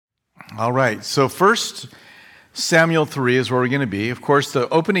All right, so 1 Samuel 3 is where we're going to be. Of course, the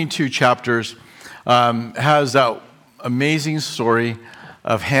opening two chapters has that amazing story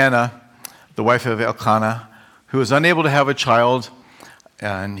of Hannah, the wife of Elkanah, who is unable to have a child,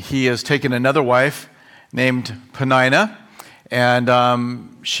 and he has taken another wife named Peninnah,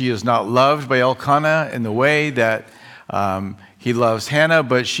 and she is not loved by Elkanah in the way that he loves Hannah,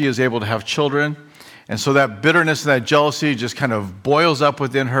 but she is able to have children. And so that bitterness and that jealousy just kind of boils up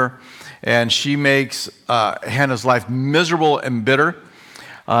within her, and she makes Hannah's life miserable and bitter.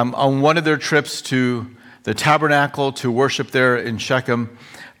 On one of their trips to the tabernacle to worship there in Shechem,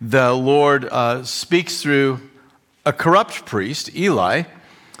 the Lord speaks through a corrupt priest, Eli,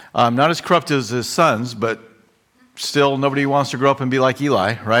 not as corrupt as his sons, but still nobody wants to grow up and be like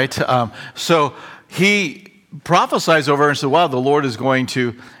Eli, right? So he prophesies over her and said, wow, the Lord is going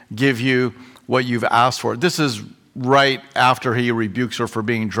to give you what you've asked for. This is right after he rebukes her for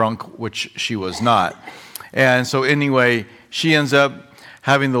being drunk, which she was not. And so anyway, she ends up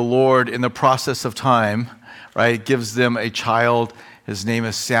having the Lord in the process of time, right, gives them a child. His name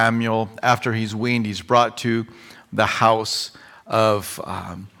is Samuel. After he's weaned, he's brought to the house of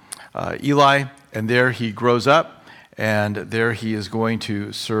Eli, and there he grows up, and there he is going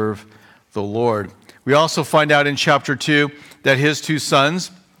to serve the Lord. We also find out in chapter 2 that his two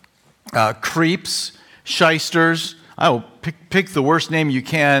sons, creeps, shysters, pick the worst name you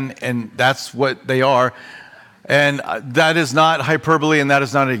can, and that's what they are. And that is not hyperbole, and that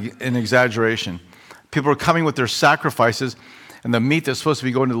is not an exaggeration. People are coming with their sacrifices, and the meat that's supposed to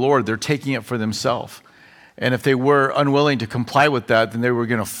be going to the Lord, they're taking it for themselves. And if they were unwilling to comply with that, then they were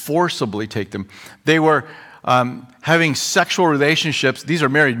going to forcibly take them. They were having sexual relationships. These are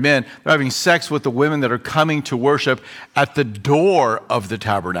married men. They're having sex with the women that are coming to worship at the door of the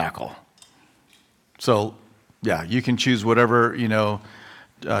tabernacle. So, yeah, you can choose whatever,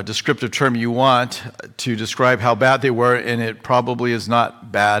 descriptive term you want to describe how bad they were, and it probably is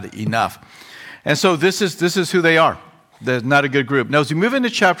not bad enough. And so this is who they are. They're not a good group. Now, as we move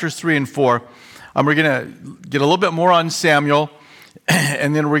into chapters 3 and 4, we're going to get a little bit more on Samuel,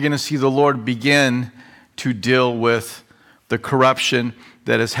 and then we're going to see the Lord begin to deal with the corruption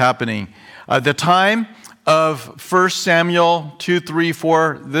that is happening. The time of 1 Samuel 2, 3,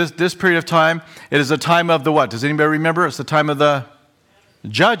 4, this period of time, it is a time of the what? Does anybody remember? It's the time of the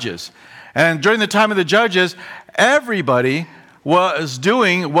judges. And during the time of the judges, everybody was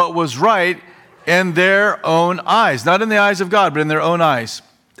doing what was right in their own eyes. Not in the eyes of God, but in their own eyes.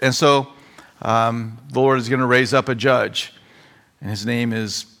 And so the Lord is going to raise up a judge, and his name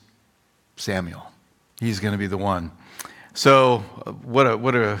is Samuel. He's going to be the one. So what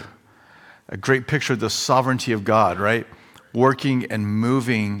a great picture of the sovereignty of God, right? Working and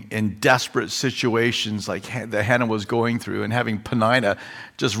moving in desperate situations like that Hannah was going through, and having Peninnah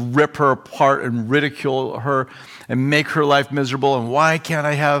just rip her apart and ridicule her and make her life miserable. And why can't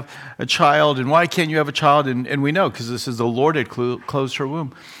I have a child? And why can't you have a child? And we know, because this is the Lord had closed her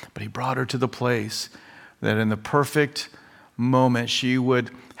womb. But he brought her to the place that in the perfect moment she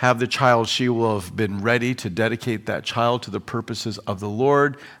would have the child. She will have been ready to dedicate that child to the purposes of the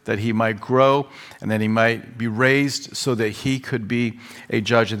Lord, that he might grow and that he might be raised so that he could be a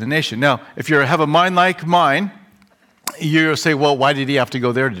judge of the nation. Now, if you have a mind like mine, you'll say, well, why did he have to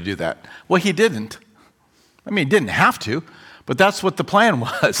go there to do that? Well, he didn't. He didn't have to, but that's what the plan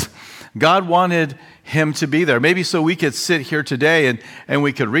was. God wanted him to be there. Maybe so we could sit here today and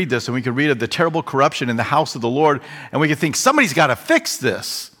we could read this, and we could read of the terrible corruption in the house of the Lord, and we could think, somebody's got to fix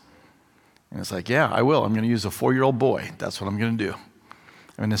this. And it's like, yeah, I will. I'm going to use a 4-year-old boy. That's what I'm going to do.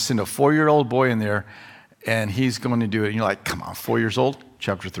 I'm going to send a 4-year-old boy in there, and he's going to do it. And you're like, come on, 4 years old?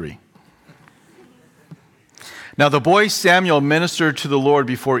 Chapter 3. Now the boy Samuel ministered to the Lord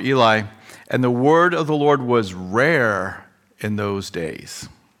before Eli, and the word of the Lord was rare in those days.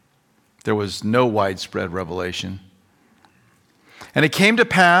 There was no widespread revelation. And it came to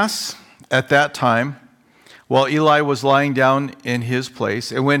pass at that time, while Eli was lying down in his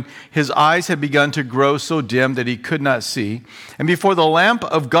place, and when his eyes had begun to grow so dim that he could not see, and before the lamp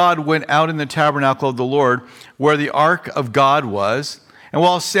of God went out in the tabernacle of the Lord, where the ark of God was, and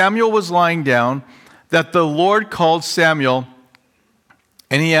while Samuel was lying down, that the Lord called Samuel,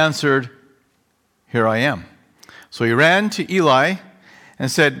 and he answered, "Here I am." So he ran to Eli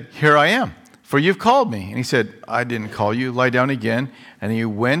and said, "Here I am, for you've called me." And he said, "I didn't call you. Lie down again." And he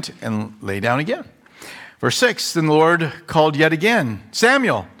went and lay down again. Verse 6, then the Lord called yet again,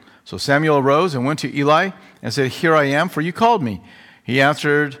 "Samuel." So Samuel arose and went to Eli and said, "Here I am, for you called me." He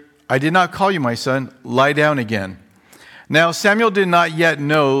answered, "I did not call you, my son. Lie down again." Now Samuel did not yet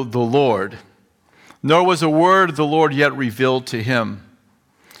know the Lord, nor was a word of the Lord yet revealed to him.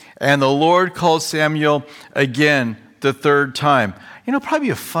 And the Lord called Samuel again the third time. Probably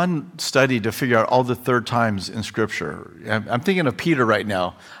a fun study to figure out all the third times in Scripture. I'm thinking of Peter right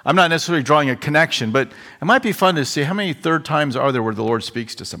now. I'm not necessarily drawing a connection, but it might be fun to see how many third times are there where the Lord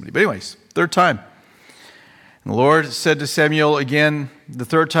speaks to somebody. But anyways, third time. And the Lord said to Samuel again the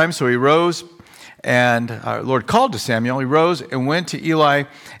third time, so he rose, and the Lord called to Samuel. He rose and went to Eli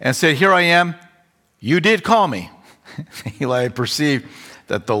and said, "Here I am. You did call me." Eli perceived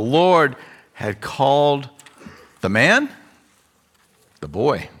that the Lord had called the man, the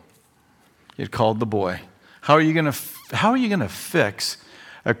boy. He had called the boy. How are you going to fix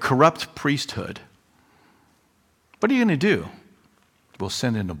a corrupt priesthood? What are you going to do? We'll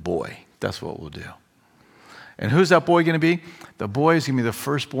send in a boy. That's what we'll do. And who's that boy going to be? The boy is going to be the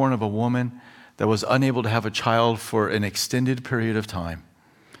firstborn of a woman that was unable to have a child for an extended period of time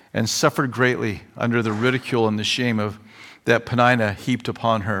and suffered greatly under the ridicule and the shame of that Peninnah heaped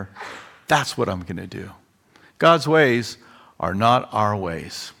upon her. That's what I'm going to do. God's ways are not our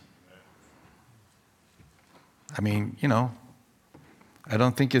ways. I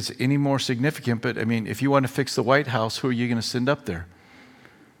don't think it's any more significant, but if you want to fix the White House, who are you going to send up there?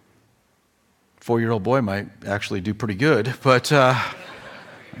 4-year-old boy might actually do pretty good, but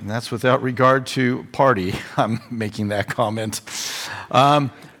and that's without regard to party. I'm making that comment.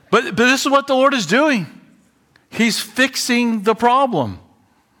 But this is what the Lord is doing. He's fixing the problem.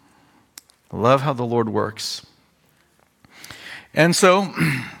 I love how the Lord works. And so,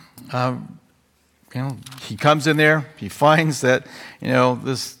 he comes in there. He finds that,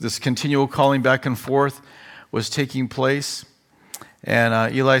 this continual calling back and forth was taking place.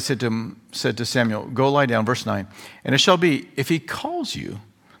 And Eli said to Samuel, "Go lie down," verse 9. "And it shall be, if he calls you,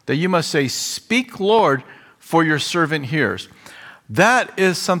 that you must say, 'Speak, Lord, for your servant hears.'" That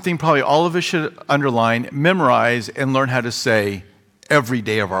is something probably all of us should underline, memorize, and learn how to say every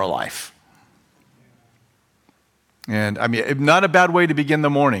day of our life. And not a bad way to begin the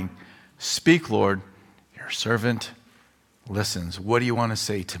morning. "Speak, Lord, your servant listens. What do you want to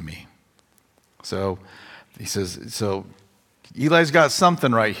say to me?" So he says, Eli's got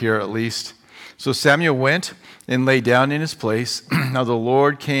something right here at least. So Samuel went and lay down in his place. Now the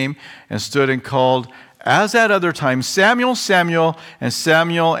Lord came and stood and called, as at other times, "Samuel, Samuel." And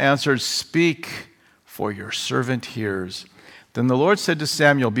Samuel answered, "Speak, for your servant hears." Then the Lord said to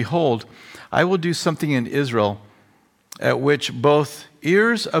Samuel, "Behold, I will do something in Israel at which both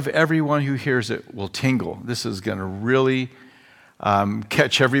ears of everyone who hears it will tingle." This is going to really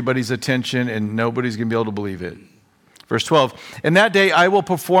catch everybody's attention, and nobody's going to be able to believe it. Verse 12, "In that day I will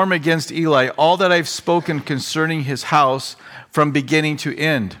perform against Eli all that I've spoken concerning his house from beginning to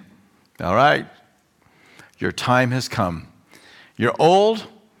end." All right, your time has come. You're old,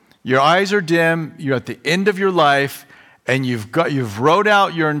 your eyes are dim, you're at the end of your life, and you've wrote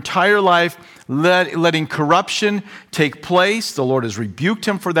out your entire life letting corruption take place. The Lord has rebuked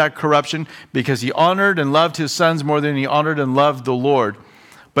him for that corruption because he honored and loved his sons more than he honored and loved the Lord.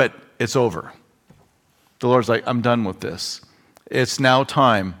 But it's over. The Lord's like, "I'm done with this. It's now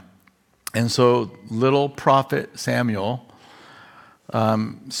time." And so little prophet Samuel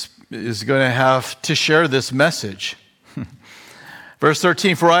is going to have to share this message. Verse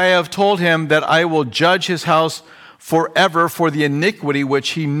 13, "For I have told him that I will judge his house forever for the iniquity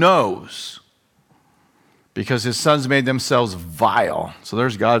which he knows, because his sons made themselves vile." So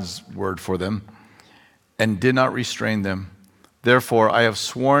there's God's word for them. "And did not restrain them. Therefore I have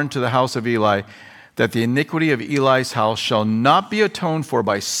sworn to the house of Eli that the iniquity of Eli's house shall not be atoned for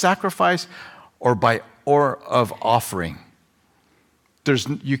by sacrifice or of offering."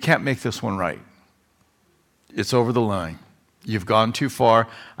 You can't make this one right. It's over the line. You've gone too far.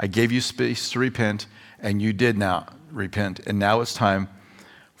 I gave you space to repent, and you did not repent, and now it's time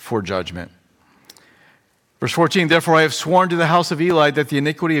for judgment. Verse 14, "Therefore I have sworn to the house of Eli that the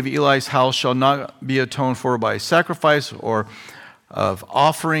iniquity of Eli's house shall not be atoned for by sacrifice or of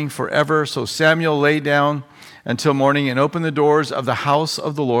offering forever." So Samuel lay down until morning and opened the doors of the house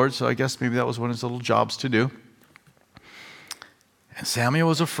of the Lord. So I guess maybe that was one of his little jobs to do. And Samuel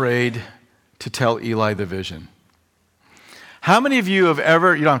was afraid to tell Eli the vision. How many of you have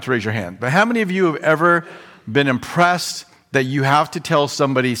ever, you don't have to raise your hand, but how many of you have ever been impressed that you have to tell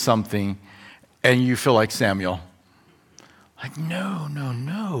somebody something and you feel like Samuel? Like,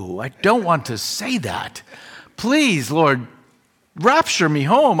 no, I don't want to say that. Please, Lord, rapture me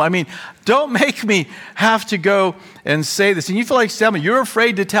home. Don't make me have to go and say this. And you feel like Samuel, you're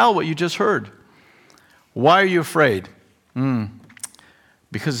afraid to tell what you just heard. Why are you afraid?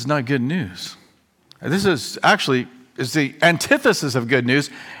 Because it's not good news. This is actually the antithesis of good news.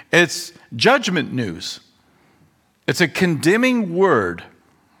 It's judgment news. It's a condemning word.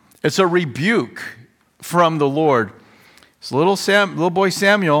 It's a rebuke from the Lord. So little boy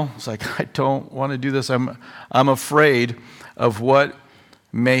Samuel is like, I don't want to do this. I'm afraid of what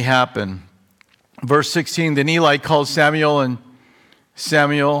may happen. Verse 16, then Eli called Samuel and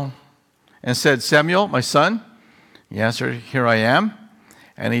said, Samuel, my son? He answered, here I am.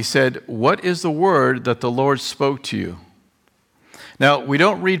 And he said, what is the word that the Lord spoke to you? Now, we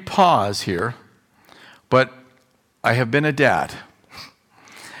don't read pause here, but I have been a dad.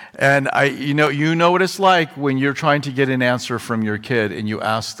 And you know what it's like when you're trying to get an answer from your kid and you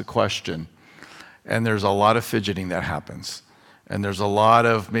ask the question, and there's a lot of fidgeting that happens. And there's a lot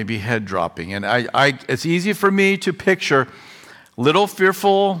of maybe head dropping. And it's easy for me to picture little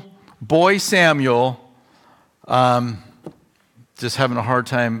fearful boy Samuel just having a hard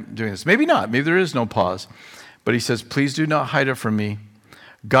time doing this. Maybe not. Maybe there is no pause. But he says, please do not hide it from me.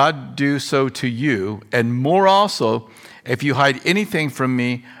 God do so to you, and more also, if you hide anything from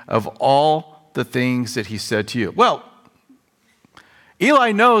me of all the things that he said to you. Well,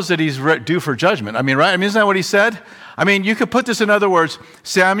 Eli knows that he's due for judgment. I mean, right? I mean, isn't that what he said? I mean, you could put this in other words.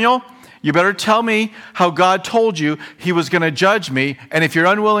 Samuel, you better tell me how God told you he was going to judge me. And if you're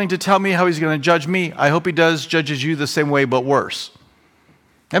unwilling to tell me how he's going to judge me, I hope he judges you the same way, but worse.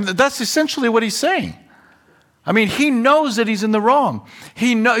 And that's essentially what he's saying. I mean, he knows that he's in the wrong.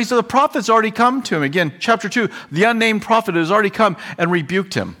 The prophet's already come to him. Again, chapter 2, the unnamed prophet has already come and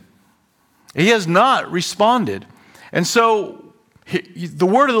rebuked him. He has not responded. And so the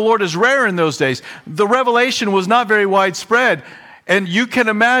word of the Lord is rare in those days. The revelation was not very widespread. And you can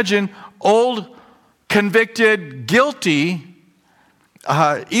imagine old, convicted, guilty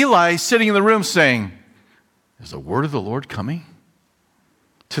Eli sitting in the room saying, is the word of the Lord coming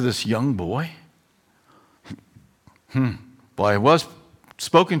to this young boy? Well, I was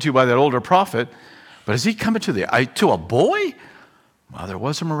spoken to by that older prophet, but is he coming to a boy? Well, there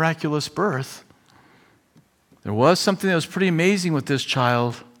was a miraculous birth. There was something that was pretty amazing with this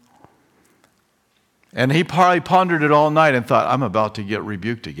child. And he probably pondered it all night and thought, I'm about to get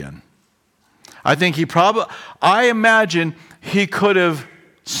rebuked again. I imagine he could have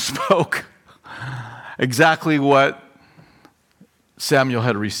spoke exactly what Samuel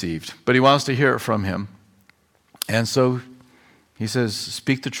had received, but he wants to hear it from him. And so he says,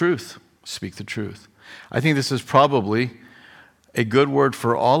 speak the truth. Speak the truth. I think this is probably a good word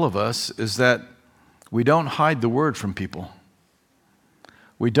for all of us, is that we don't hide the word from people.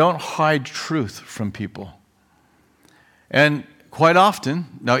 We don't hide truth from people. And quite often,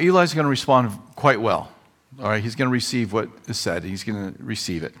 now Eli's going to respond quite well. All right, he's going to receive what is said. He's going to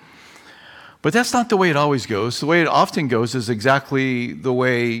receive it. But that's not the way it always goes. The way it often goes is exactly the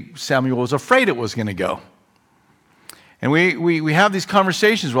way Samuel was afraid it was going to go. And we have these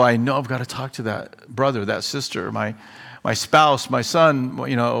conversations where I know I've got to talk to that brother, that sister, my spouse, my son,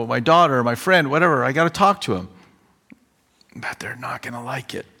 my daughter, my friend, whatever. I got to talk to him. But they're not going to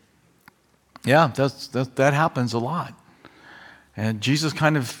like it. Yeah, that happens a lot. And Jesus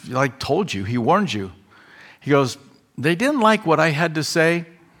kind of told you, he warned you. He goes, they didn't like what I had to say,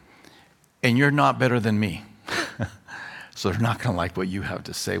 and you're not better than me. So they're not going to like what you have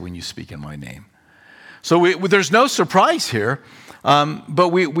to say when you speak in my name. So there's no surprise here, but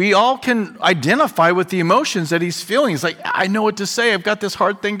we all can identify with the emotions that he's feeling. He's like, I know what to say. I've got this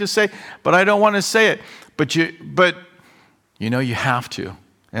hard thing to say, but I don't want to say it. But you have to.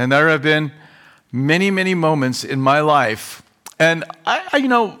 And there have been many, many moments in my life, and I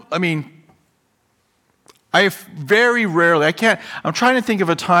very rarely, I'm trying to think of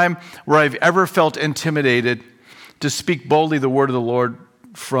a time where I've ever felt intimidated to speak boldly the word of the Lord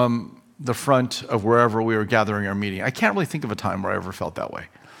from the front of wherever we were gathering our meeting. I can't really think of a time where I ever felt that way.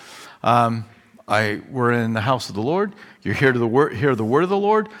 We're in the house of the Lord. You're here to hear the word of the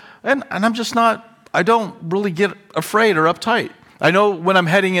Lord. And I'm just not, I don't really get afraid or uptight. I know when I'm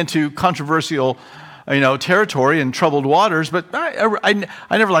heading into controversial, territory and troubled waters, but I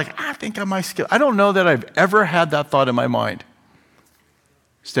never I think I might skip. I don't know that I've ever had that thought in my mind,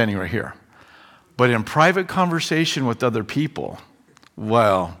 standing right here. But in private conversation with other people,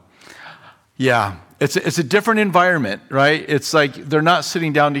 well, yeah, it's a different environment, right? It's like they're not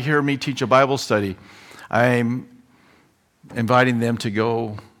sitting down to hear me teach a Bible study. I'm inviting them to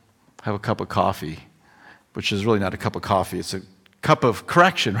go have a cup of coffee, which is really not a cup of coffee. It's a cup of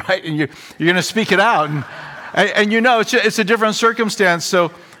correction, right? And you're going to speak it out. And it's a different circumstance.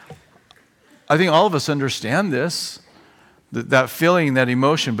 So I think all of us understand this, that feeling, that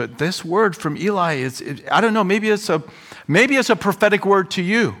emotion. But this word from Eli, I don't know, maybe it's a prophetic word to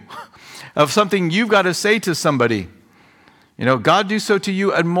you. Of something you've got to say to somebody. God do so to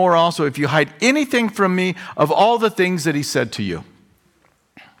you and more also if you hide anything from me of all the things that he said to you.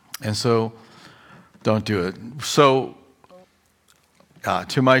 And so don't do it. So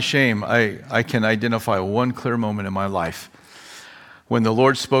to my shame, I can identify one clear moment in my life when the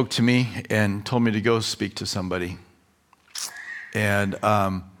Lord spoke to me and told me to go speak to somebody. And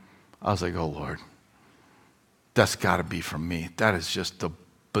I was like, oh, Lord, that's got to be from me. That is just the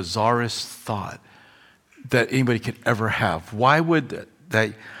bizarrest thought that anybody could ever have. Why would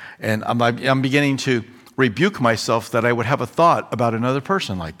that? And I'm beginning to rebuke myself that I would have a thought about another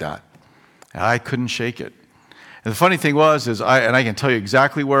person like that. And I couldn't shake it. And the funny thing was, I can tell you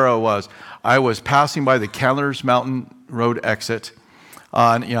exactly where I was. I was passing by the Candlers Mountain Road exit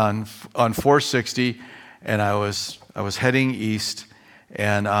on 460, and I was heading east,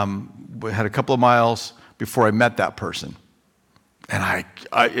 and we had a couple of miles before I met that person. And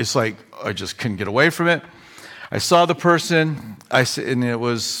it's like I just couldn't get away from it. I saw the person, and it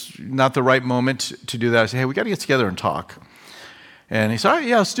was not the right moment to do that. I said, hey, we got to get together and talk. And he said, all right,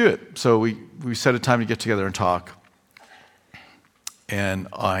 yeah, let's do it. So we set a time to get together and talk. And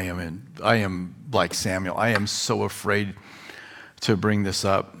I am like Samuel. I am so afraid to bring this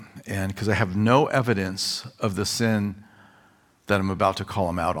up, and because I have no evidence of the sin that I'm about to call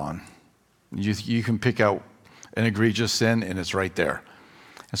him out on. You can pick out an egregious sin, and it's right there.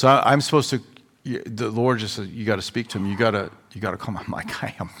 And so I'm supposed to. The Lord just said, "You got to speak to him. You got to come." I'm like,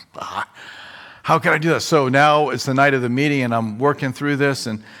 I am. How can I do that? So now it's the night of the meeting, and I'm working through this,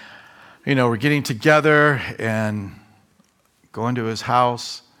 and we're getting together and going to his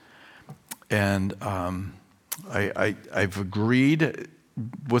house, and I've agreed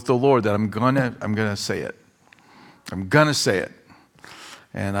with the Lord that I'm gonna say it. I'm gonna say it,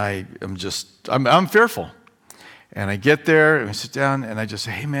 and I'm fearful. And I get there and I sit down and I just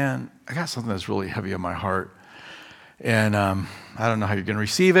say, hey man, I got something that's really heavy on my heart, and I don't know how you're gonna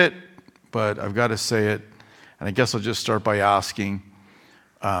receive it, but I've got to say it. And I guess I'll just start by asking,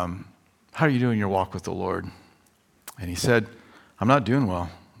 how are you doing your walk with the Lord? And he said, I'm not doing well.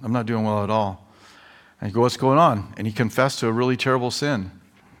 I'm not doing well at all. And I go, what's going on? And he confessed to a really terrible sin,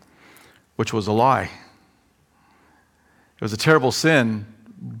 which was a lie. It was a terrible sin,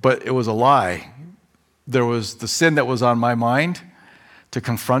 but it was a lie. There was the sin that was on my mind to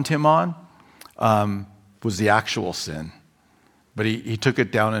confront him on was the actual sin. But he took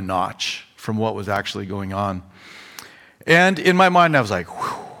it down a notch from what was actually going on. And in my mind, I was like,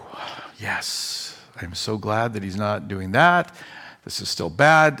 yes, I'm so glad that he's not doing that. This is still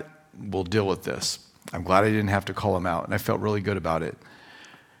bad. We'll deal with this. I'm glad I didn't have to call him out, and I felt really good about it.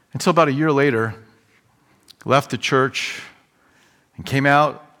 Until about a year later, left the church and came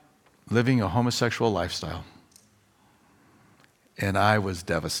out living a homosexual lifestyle. And I was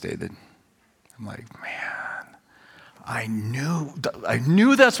devastated. I'm like, man, I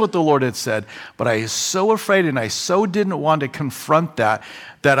knew that's what the Lord had said, but I was so afraid and I so didn't want to confront that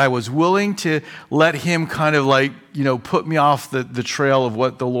I was willing to let him kind of like, put me off the trail of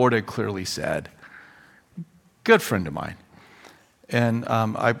what the Lord had clearly said. Good friend of mine. And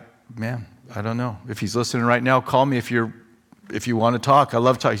I don't know. If he's listening right now, call me if you want to talk. I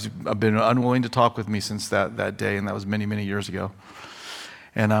love talking. I've been unwilling to talk with me since that day, and that was many, many years ago.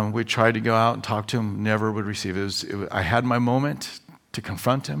 And we tried to go out and talk to him, never would receive it. I had my moment to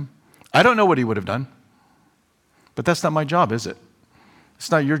confront him. I don't know what he would have done, but that's not my job, is it?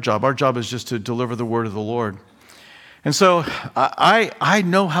 It's not your job. Our job is just to deliver the word of the Lord. And so I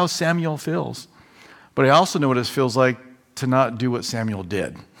know how Samuel feels, but I also know what it feels like to not do what Samuel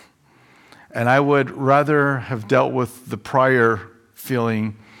did. And I would rather have dealt with the prior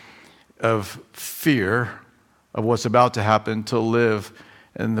feeling of fear of what's about to happen to live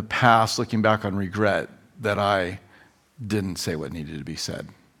in the past, looking back on regret that I didn't say what needed to be said.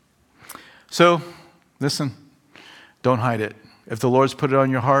 So, listen, don't hide it. If the Lord's put it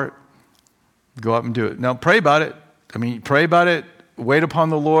on your heart, go up and do it. Now, pray about it. Pray about it, wait upon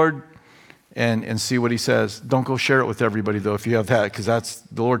the Lord, and see what he says. Don't go share it with everybody, though, if you have that, because that's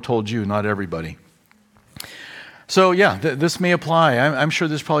the Lord told you, not everybody. So, yeah, this may apply. I'm sure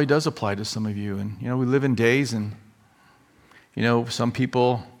this probably does apply to some of you. And, we live in days, and, some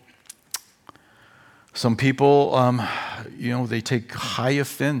people, they take high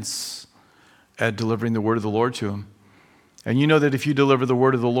offense at delivering the word of the Lord to them. And you know that if you deliver the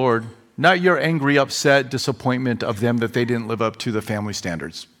word of the Lord, not your angry, upset disappointment of them that they didn't live up to the family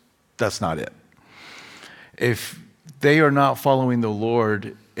standards. That's not it. If they are not following the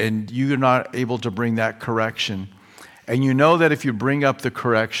Lord and you're not able to bring that correction, and you know that if you bring up the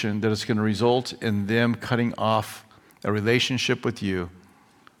correction, that it's going to result in them cutting off a relationship with you,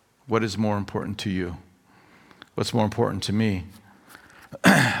 what is more important to you? What's more important to me?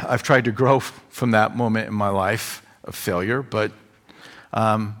 I've tried to grow from that moment in my life of failure, but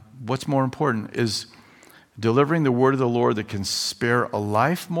what's more important? Is delivering the word of the Lord that can spare a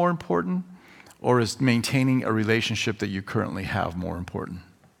life more important? Or is maintaining a relationship that you currently have more important?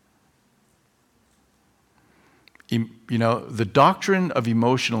 The doctrine of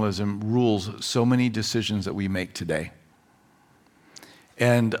emotionalism rules so many decisions that we make today.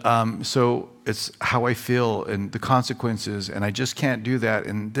 And so it's how I feel and the consequences, and I just can't do that,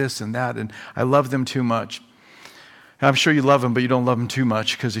 and this and that, and I love them too much. And I'm sure you love them, but you don't love them too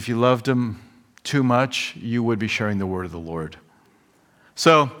much, because if you loved them too much, you would be sharing the word of the Lord.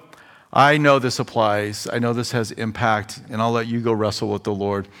 So I know this applies. I know this has impact, and I'll let you go wrestle with the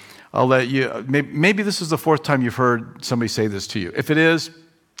Lord. I'll let you, maybe this is the fourth time you've heard somebody say this to you. If it is,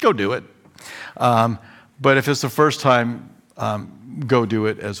 go do it. But if it's the first time, go do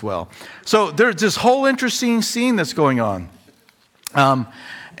it as well. So there's this whole interesting scene that's going on.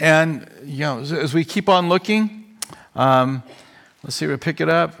 And, as we keep on looking, let's see, we'll pick it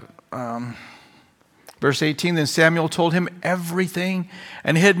up. Verse 18, then Samuel told him everything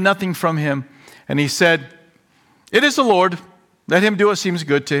and hid nothing from him. And he said, it is the Lord. Let him do what seems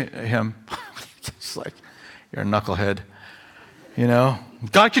good to him. It's like, you're a knucklehead.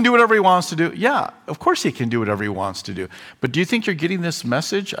 God can do whatever he wants to do. Yeah, of course he can do whatever he wants to do. But do you think you're getting this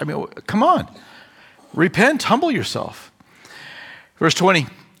message? I mean, come on. Repent, humble yourself. Verse 20,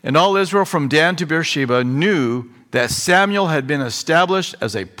 and all Israel from Dan to Beersheba knew that Samuel had been established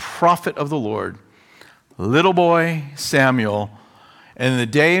as a prophet of the Lord. Little boy Samuel, and in the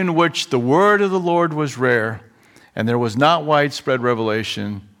day in which the word of the Lord was rare, and there was not widespread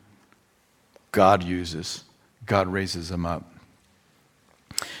revelation, God raises him up.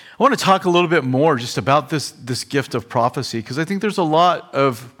 I want to talk a little bit more just about this gift of prophecy, because I think there's a lot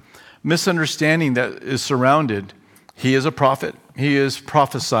of misunderstanding that is surrounded. He is a prophet. He is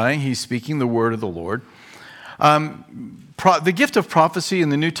prophesying. He's speaking the word of the Lord. The gift of prophecy in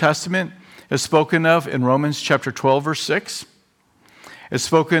the New Testament is spoken of in Romans chapter 12, verse 6. It's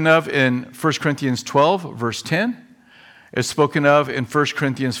spoken of in 1 Corinthians 12, verse 10. It's spoken of in 1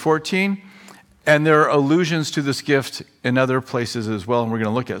 Corinthians 14. And there are allusions to this gift in other places as well, and we're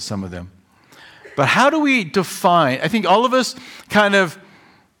going to look at some of them. But how do we define? I think all of us kind of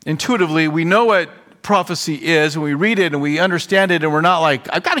intuitively, we know what prophecy is, and we read it and we understand it, and we're not like,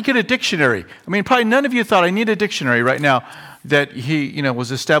 I've got to get a dictionary. I mean, probably none of you thought I need a dictionary right now that he,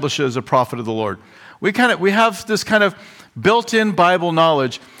 was established as a prophet of the Lord. We have this kind of built-in Bible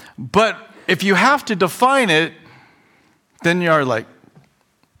knowledge, but if you have to define it, then you are like,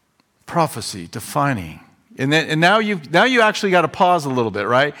 prophecy, defining. And now you actually got to pause a little bit,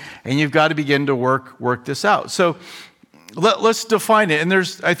 right? And you've got to begin to work this out. So let's define it. And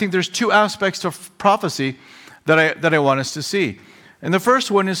I think there's two aspects of prophecy that I want us to see. And the first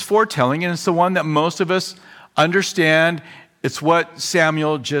one is foretelling, and it's the one that most of us understand. It's what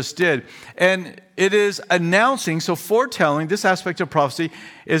Samuel just did. And it is announcing, so foretelling, this aspect of prophecy,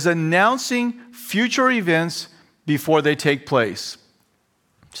 is announcing future events before they take place.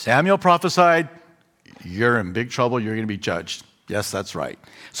 Samuel prophesied, you're in big trouble, you're going to be judged. Yes, that's right.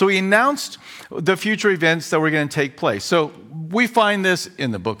 So he announced the future events that were going to take place. So we find this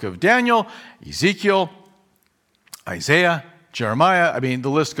in the book of Daniel, Ezekiel, Isaiah, Jeremiah. I mean, the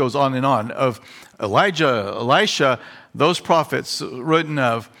list goes on and on of Elijah, Elisha, those prophets written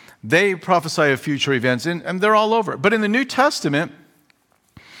of. They prophesy of future events, and they're all over. But in the New Testament,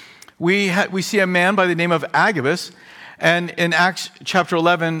 we see a man by the name of Agabus, and in Acts chapter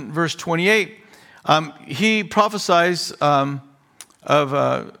 11, verse 28, he prophesies of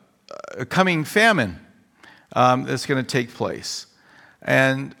a coming famine that's going to take place.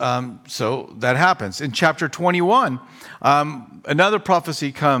 And so that happens. In chapter 21, another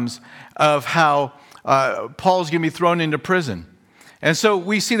prophecy comes of how Paul's going to be thrown into prison. And so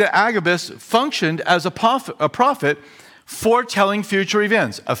we see that Agabus functioned as a prophet foretelling future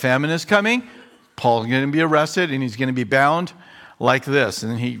events. A famine is coming. Paul's going to be arrested, and he's going to be bound like this.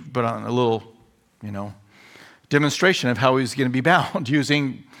 And then he put on a little, demonstration of how he's going to be bound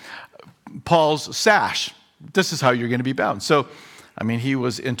using Paul's sash. This is how you're going to be bound. So, he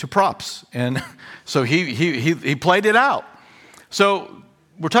was into props, and so he played it out. So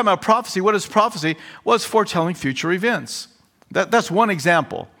we're talking about prophecy. What is prophecy? Well, it's foretelling future events. That's one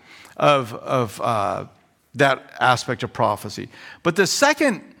example of that aspect of prophecy. But the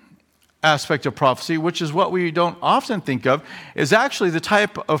second aspect of prophecy, which is what we don't often think of, is actually the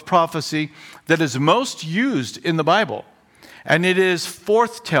type of prophecy that is most used in the Bible. And it is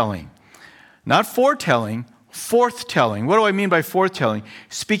forthtelling. Not foretelling, forthtelling. What do I mean by forthtelling?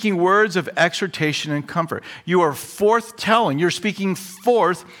 Speaking words of exhortation and comfort. You are forthtelling. You're speaking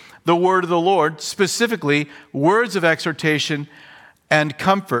forth the word of the Lord, specifically words of exhortation and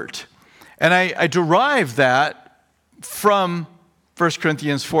comfort. And I derive that from 1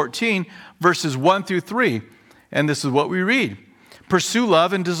 Corinthians 14, verses 1 through 3. And this is what we read. Pursue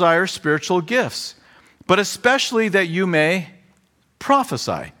love and desire spiritual gifts, but especially that you may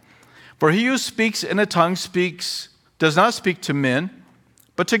prophesy. For he who speaks in a tongue does not speak to men,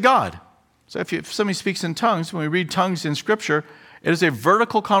 but to God. So if somebody speaks in tongues, when we read tongues in Scripture, it is a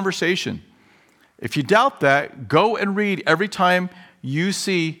vertical conversation. If you doubt that, go and read every time you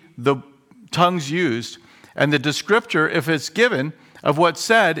see the tongues used and the descriptor, if it's given, of what's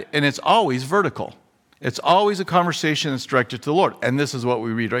said, and it's always vertical. It's always a conversation that's directed to the Lord. And this is what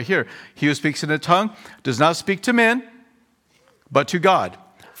we read right here. He who speaks in a tongue does not speak to men, but to God.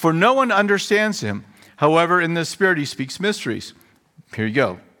 For no one understands him. However, in the Spirit he speaks mysteries. Here you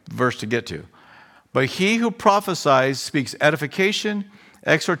go, verse to get to. But he who prophesies speaks edification,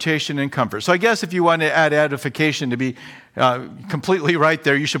 exhortation, and comfort. So I guess if you want to add edification to be completely right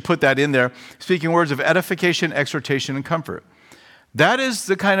there, you should put that in there. Speaking words of edification, exhortation, and comfort. That is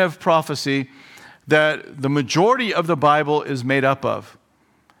the kind of prophecy that the majority of the Bible is made up of.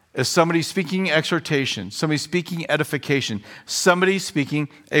 Is somebody speaking exhortation, somebody speaking edification, somebody speaking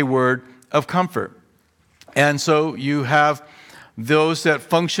a word of comfort. And so you have those that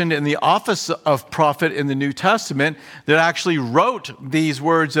functioned in the office of prophet in the New Testament that actually wrote these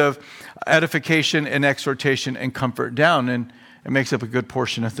words of edification and exhortation and comfort down. And it makes up a good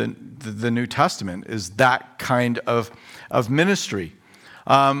portion of the New Testament is that kind of ministry.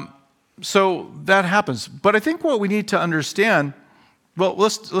 So that happens. But I think what we need to understand, well,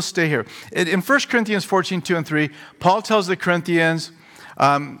 let's stay here. In 1 Corinthians 14, 2 and 3, Paul tells the Corinthians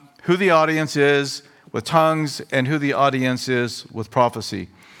who the audience is with tongues and who the audience is with prophecy.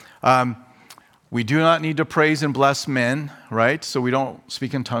 We do not need to praise and bless men, right? So we don't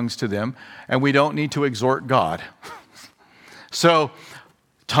speak in tongues to them. And we don't need to exhort God. So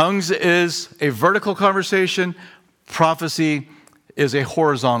tongues is a vertical conversation. Prophecy is a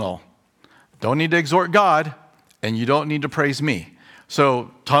horizontal. Don't need to exhort God, and you don't need to praise me.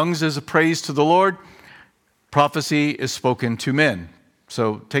 So tongues is a praise to the Lord. Prophecy is spoken to men.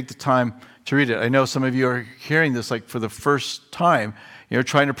 So take the time to read it. I know some of you are hearing this like for the first time. You're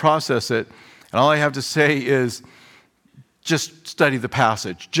trying to process it. And all I have to say is just study the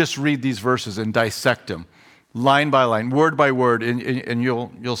passage. Just read these verses and dissect them line by line, word by word, and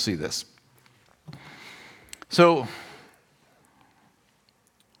you'll see this. So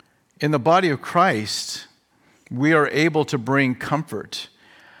in the body of Christ, we are able to bring comfort.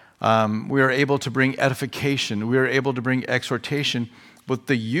 We are able to bring edification. We are able to bring exhortation with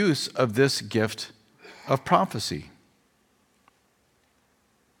the use of this gift of prophecy.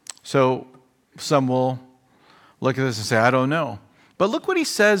 So some will look at this and say, I don't know. But look what he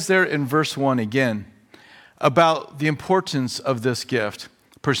says there in verse 1 again about the importance of this gift.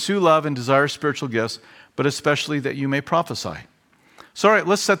 Pursue love and desire spiritual gifts, but especially that you may prophesy. So, all right,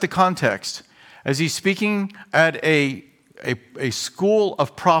 let's set the context. As he's speaking at a school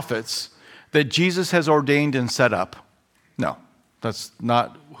of prophets that Jesus has ordained and set up. No, that's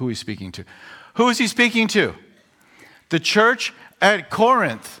not who he's speaking to. Who is he speaking to? The church at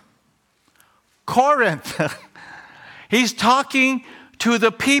Corinth. Corinth. He's talking to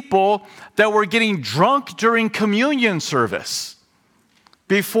the people that were getting drunk during communion service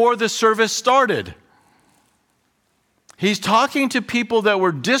before the service started. He's talking to people that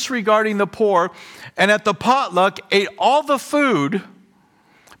were disregarding the poor and at the potluck ate all the food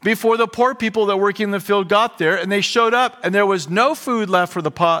before the poor people that work in the field got there, and they showed up and there was no food left for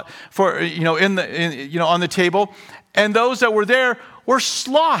the pot on the table, and those that were there were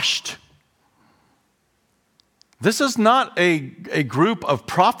sloshed. This is not a group of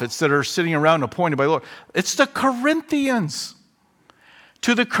prophets that are sitting around appointed by the Lord. It's the Corinthians.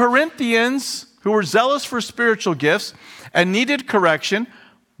 To the Corinthians who were zealous for spiritual gifts and needed correction,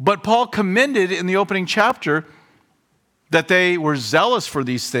 but Paul commended in the opening chapter that they were zealous for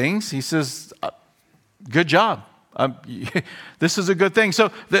these things. He says, good job. This is a good thing.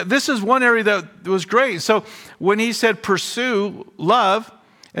 So this is one area that was great. So when he said pursue love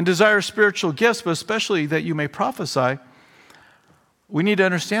and desire spiritual gifts, but especially that you may prophesy, we need to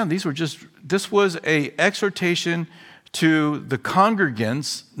understand this was an exhortation to the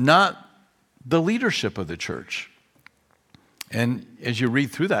congregants, not the leadership of the church. And as you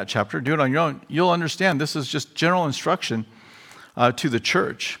read through that chapter, do it on your own, you'll understand this is just general instruction to the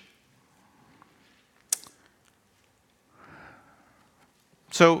church.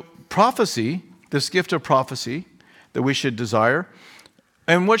 So prophecy, this gift of prophecy that we should desire,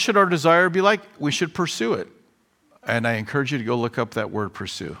 and what should our desire be like? We should pursue it. And I encourage you to go look up that word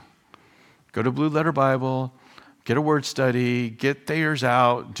pursue. Go to Blue Letter Bible, get a word study, get Thayer's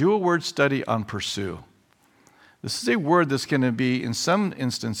out, do a word study on pursue. This is a word that's going to be, in some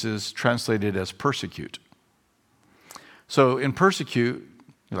instances, translated as persecute. So in persecute,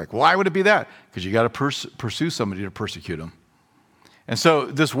 you're like, why would it be that? Because you got to pursue somebody to persecute them. And so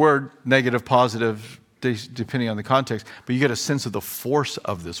this word, negative, positive, depending on the context, but you get a sense of the force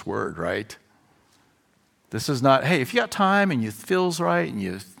of this word, right? This is not, hey, if you got time and it feels right and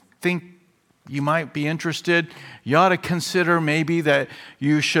you think you might be interested, you ought to consider maybe that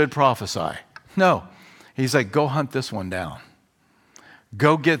you should prophesy. No. He's like, go hunt this one down.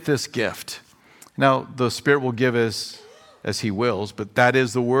 Go get this gift. Now, the Spirit will give as He wills, but that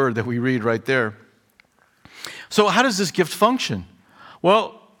is the word that we read right there. So how does this gift function?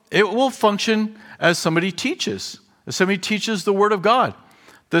 Well, it will function as somebody teaches. As somebody teaches the Word of God.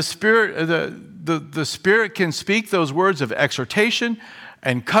 The Spirit can speak those words of exhortation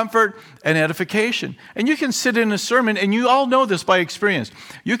and comfort and edification. And you can sit in a sermon, and you all know this by experience.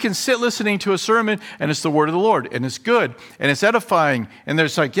 You can sit listening to a sermon, and it's the Word of the Lord, and it's good, and it's edifying, and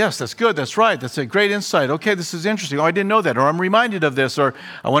there's like, yes, that's good, that's right, that's a great insight. Okay, this is interesting. Oh, I didn't know that, or I'm reminded of this, or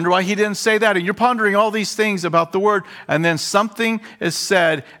I wonder why he didn't say that. And you're pondering all these things about the Word, and then something is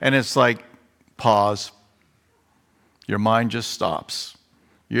said, and it's like, pause. Your mind just stops.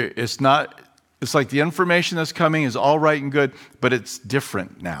 It's like the information that's coming is all right and good, but it's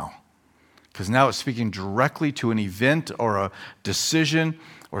different now. Because now it's speaking directly to an event or a decision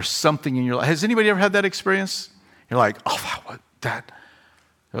or something in your life. Has anybody ever had that experience? You're like, oh, that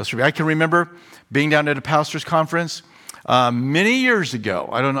was for me. I can remember being down at a pastor's conference many years ago.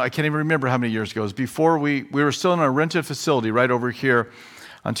 I don't know, I can't even remember how many years ago. It was before we were still in a rented facility right over here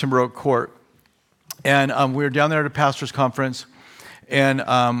on Timber Oak Court. And we were down there at a pastor's conference, and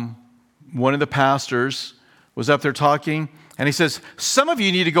one of the pastors was up there talking, and he says, some of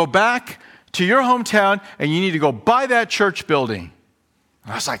you need to go back to your hometown, and you need to go buy that church building.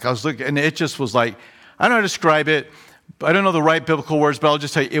 And I was looking, and it just was like, I don't know how to describe it. I don't know the right biblical words, but I'll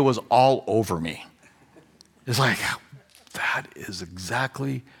just tell you, it was all over me. It's like, that is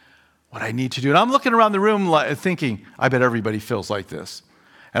exactly what I need to do. And I'm looking around the room thinking, I bet everybody feels like this.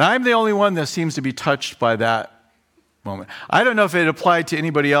 And I'm the only one that seems to be touched by that moment. I don't know if it applied to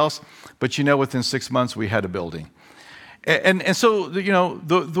anybody else, but within 6 months we had a building. And so, there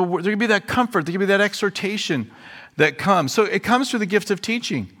can be that comfort, there can be that exhortation that comes. So it comes through the gift of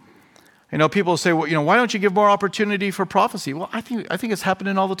teaching. People say, well, why don't you give more opportunity for prophecy? Well, I think it's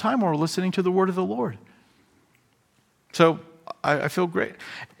happening all the time when we're listening to the word of the Lord. So I feel great.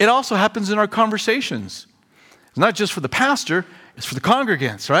 It also happens in our conversations. It's not just for the pastor, it's for the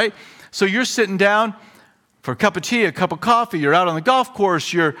congregants, right? So you're sitting down for a cup of tea, a cup of coffee, you're out on the golf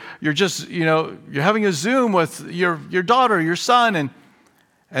course, you're just, you're having a Zoom with your daughter, your son,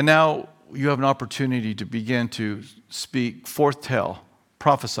 and now you have an opportunity to begin to speak, forthtell,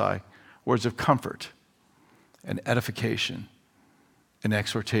 prophesy, words of comfort and edification and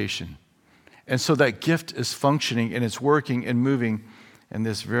exhortation. And so that gift is functioning and it's working and moving in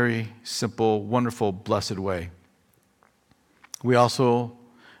this very simple, wonderful, blessed way. We also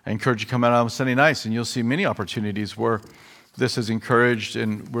encourage you to come out on Sunday nights, and you'll see many opportunities where this is encouraged,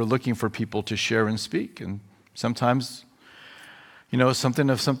 and we're looking for people to share and speak. And sometimes,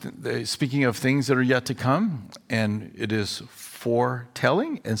 speaking of things that are yet to come, and it is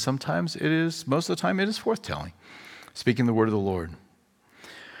foretelling, and sometimes most of the time, it is forthtelling, speaking the word of the Lord.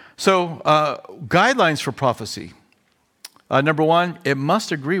 So, guidelines for prophecy. Number one, it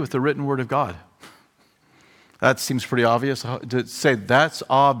must agree with the written word of God. That seems pretty obvious to say that's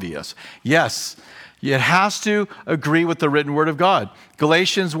obvious. Yes, it has to agree with the written word of God.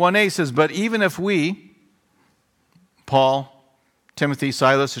 Galatians 1:8 says, but even if we, Paul, Timothy,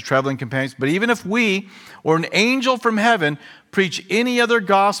 Silas, his traveling companions, but even if we or an angel from heaven preach any other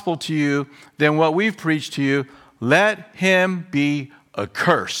gospel to you than what we've preached to you, let him be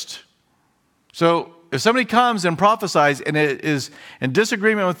accursed. So if somebody comes and prophesies and it is in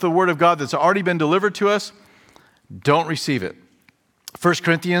disagreement with the word of God that's already been delivered to us, don't receive it. 1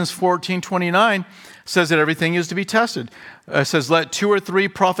 Corinthians 14:29 says that everything is to be tested. It says, let 2 or 3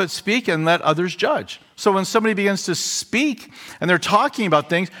 prophets speak and let others judge. So when somebody begins to speak and they're talking about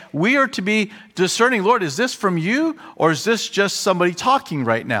things, we are to be discerning, Lord, is this from you or is this just somebody talking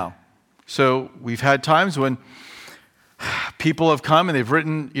right now? So we've had times when people have come and they've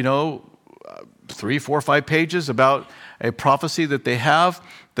written, 3, 4, 5 pages about a prophecy that they have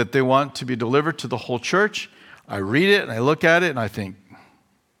that they want to be delivered to the whole church. I read it and I look at it and I think,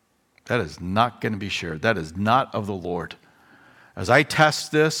 that is not going to be shared. That is not of the Lord. As I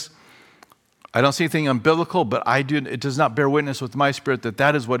test this, I don't see anything unbiblical, but it does not bear witness with my spirit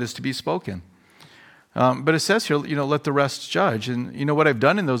that is what is to be spoken. But it says here, let the rest judge. And what I've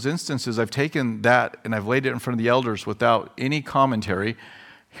done in those instances, I've taken that and I've laid it in front of the elders without any commentary.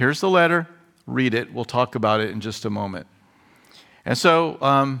 Here's the letter, read it. We'll talk about it in just a moment. And so,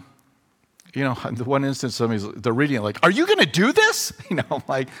 the one instance, they're reading it like, are you going to do this?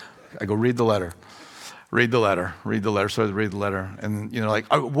 I go, read the letter. Read the letter. Read the letter. So I read the letter. And,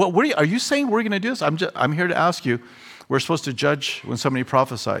 are you saying we're going to do this? I'm here to ask you. We're supposed to judge when somebody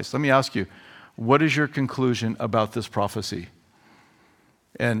prophesies. Let me ask you, what is your conclusion about this prophecy?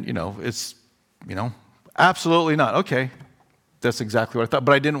 And, it's, absolutely not. Okay, that's exactly what I thought.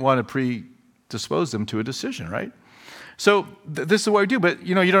 But I didn't want to predispose them to a decision, right? So this is what we do. But,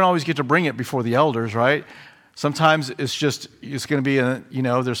 you don't always get to bring it before the elders, right? Sometimes it's going to be,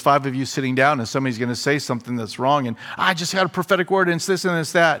 there's 5 of you sitting down and somebody's going to say something that's wrong. And I just had a prophetic word and it's this and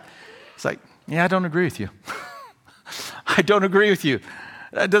it's that. It's like, yeah, I don't agree with you. I don't agree with you.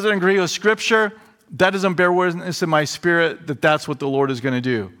 That doesn't agree with Scripture. That doesn't bear witness in my spirit that that's what the Lord is going to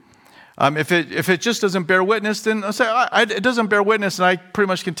do. If it just doesn't bear witness, then I'll say, it doesn't bear witness, and I pretty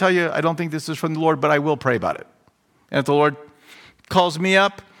much can tell you I don't think this is from the Lord, but I will pray about it. And if the Lord calls me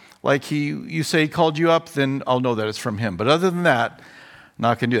up, like you say he called you up, then I'll know that it's from him. But other than that, I'm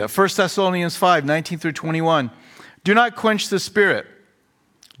not going to do that. 1 Thessalonians 5, 19 through 21. Do not quench the spirit.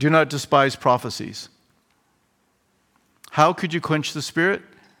 Do not despise prophecies. How could you quench the spirit?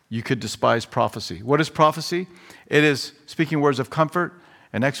 You could despise prophecy. What is prophecy? It is speaking words of comfort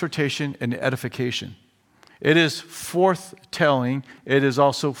and exhortation and edification. It is forthtelling. It is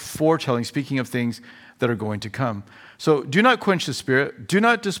also foretelling, speaking of things that are going to come. So do not quench the spirit. Do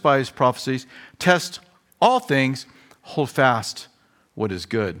not despise prophecies. Test all things. Hold fast what is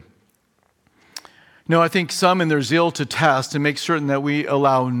good. I think some in their zeal to test and make certain that we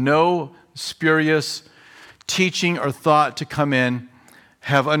allow no spurious teaching or thought to come in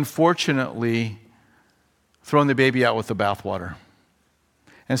have unfortunately thrown the baby out with the bathwater.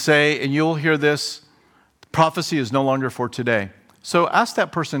 And you'll hear this, prophecy is no longer for today. So ask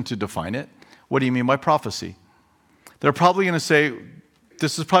that person to define it. What do you mean by prophecy? They're probably going to say,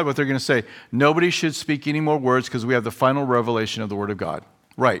 this is probably what they're going to say, nobody should speak any more words because we have the final revelation of the Word of God.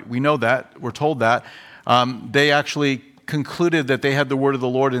 Right, we know that, we're told that. They actually concluded that they had the word of the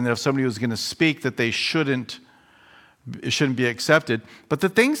Lord and that if somebody was going to speak that it shouldn't be accepted. But the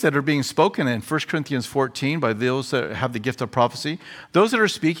things that are being spoken in 1 Corinthians 14 by those that have the gift of prophecy, those that are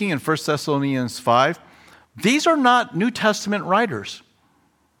speaking in 1 Thessalonians 5, these are not New Testament writers.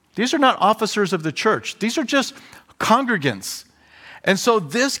 These are not officers of the church. These are just congregants. And so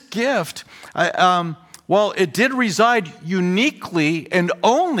this gift, while it did reside uniquely and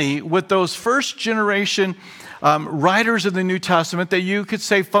only with those first generation writers of the New Testament that you could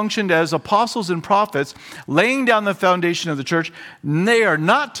say functioned as apostles and prophets, laying down the foundation of the church, they are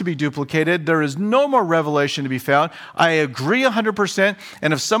not to be duplicated. There is no more revelation to be found. I agree 100%.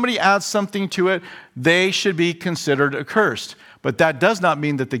 And if somebody adds something to it, they should be considered accursed. But that does not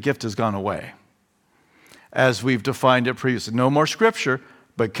mean that the gift has gone away, as we've defined it previously. No more Scripture,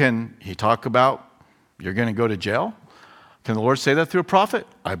 but can he talk about you're going to go to jail? Can the Lord say that through a prophet?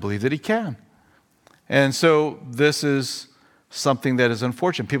 I believe that he can. And so this is something that is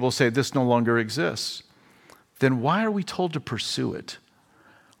unfortunate. People say this no longer exists. Then why are we told to pursue it?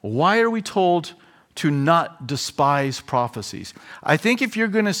 Why are we told to not despise prophecies? I think if you're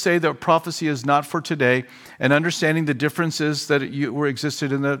going to say that prophecy is not for today and understanding the differences that were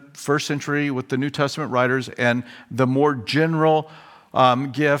existed in the first century with the New Testament writers and the more general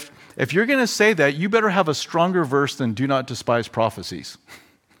gift, if you're going to say that, you better have a stronger verse than do not despise prophecies.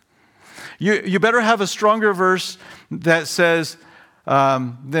 You better have a stronger verse that says,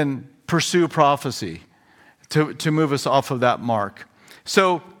 then pursue prophecy to move us off of that mark.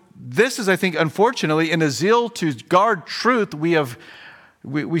 So this is, I think, unfortunately, in a zeal to guard truth,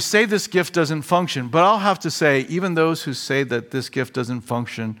 we say this gift doesn't function. But I'll have to say, even those who say that this gift doesn't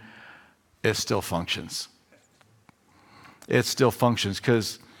function, it still functions. It still functions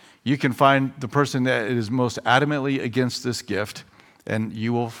because you can find the person that is most adamantly against this gift, and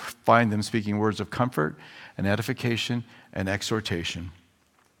you will find them speaking words of comfort and edification and exhortation.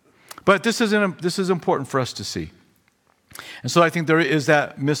 But this is important for us to see. And so I think there is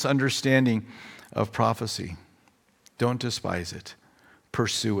that misunderstanding of prophecy. Don't despise it.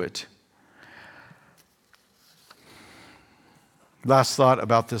 Pursue it. Last thought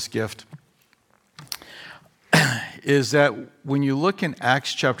about this gift is that when you look in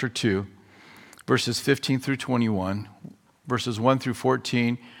Acts chapter 2, verses 15 through 21, verses 1 through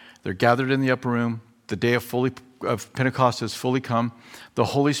 14, they're gathered in the upper room. The day of Pentecost has fully come. The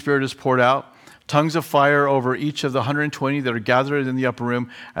Holy Spirit is poured out. Tongues of fire over each of the 120 that are gathered in the upper room,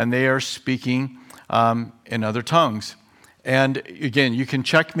 and they are speaking in other tongues. And again, you can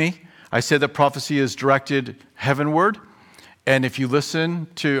check me. I said that prophecy is directed heavenward. And if you listen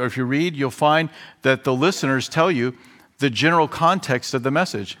to, or if you read, you'll find that the listeners tell you the general context of the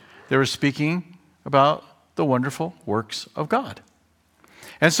message. They were speaking about the wonderful works of God.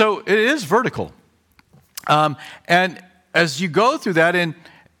 And so it is vertical. And as you go through that,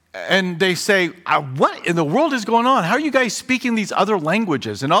 and they say, what in the world is going on? How are you guys speaking these other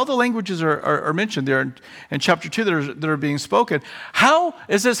languages? And all the languages are mentioned there in chapter 2 that are being spoken. How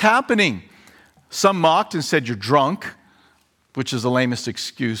is this happening? Some mocked and said, you're drunk, which is the lamest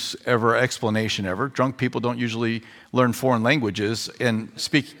explanation ever. Drunk people don't usually learn foreign languages and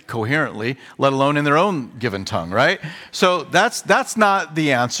speak coherently, let alone in their own given tongue, right? So that's not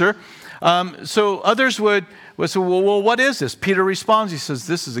the answer. So others would say, well, what is this? Peter responds, he says,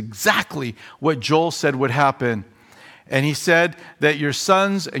 this is exactly what Joel said would happen. And he said that your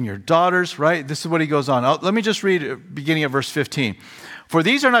sons and your daughters, right? This is what he goes on. Let me just read beginning at verse 15. For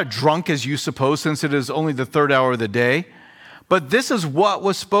these are not drunk as you suppose, since it is only the third hour of the day. But this is what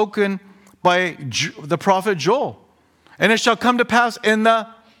was spoken by the prophet Joel. And it shall come to pass in the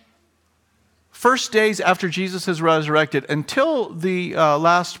first days after Jesus is resurrected, until the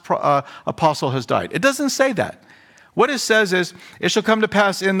last apostle has died. It doesn't say that. What it says is, it shall come to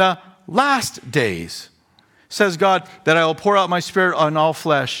pass in the last days, says God, that I will pour out my spirit on all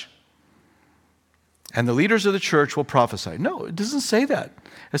flesh, and the leaders of the church will prophesy. No, it doesn't say that.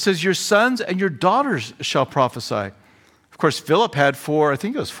 It says, your sons and your daughters shall prophesy. Of course, Philip had four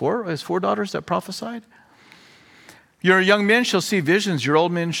daughters that prophesied. Your young men shall see visions, your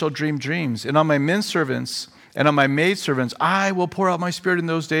old men shall dream dreams. And on my men servants and on my maid servants, I will pour out my spirit in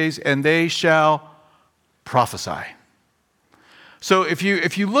those days, and they shall prophesy. So if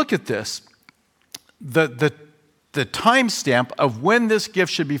you look at this, the timestamp of when this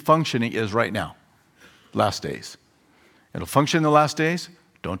gift should be functioning is right now, last days. It'll function in the last days.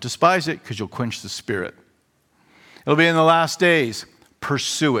 Don't despise it, because you'll quench the spirit. It'll be in the last days.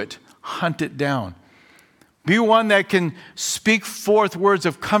 Pursue it. Hunt it down. Be one that can speak forth words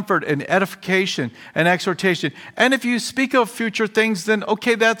of comfort and edification and exhortation. And if you speak of future things, then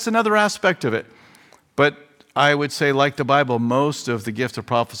okay, that's another aspect of it. But I would say, like the Bible, most of the gift of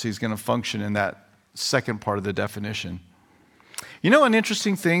prophecy is going to function in that second part of the definition. You know, an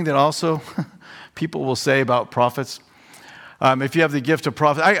interesting thing that also people will say about prophets, if you have the gift of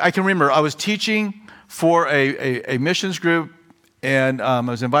prophecy, I can remember I was teaching for a missions group, and I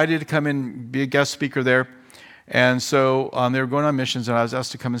was invited to come in, be a guest speaker there. And so they were going on missions, and I was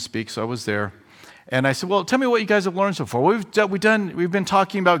asked to come and speak, so I was there. And I said, well, tell me what you guys have learned so far. We've been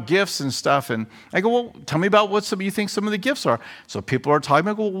talking about gifts and stuff. And I go, well, tell me about what you think some of the gifts are. So people are talking.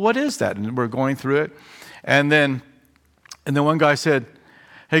 I go, well, what is that? And we're going through it. And then one guy said,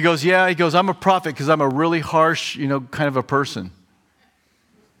 he goes, I'm a prophet because I'm a really harsh, kind of a person.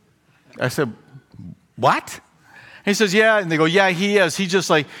 I said, what? He says, yeah. And they go, yeah, he is. He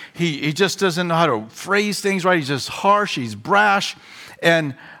just he just doesn't know how to phrase things right. He's just harsh. He's brash.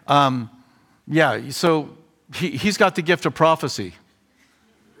 And so he's got the gift of prophecy.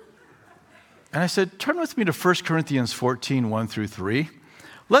 And I said, turn with me to 1 Corinthians 14, 1 through 3.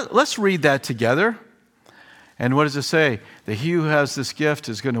 Let's read that together. And what does it say? That he who has this gift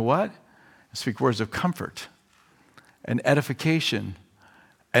is going to what? Speak words of comfort and edification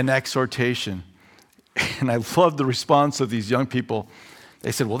and exhortation. And I love the response of these young people.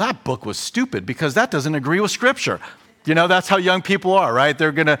 They said, well, that book was stupid because that doesn't agree with Scripture. That's how young people are, right?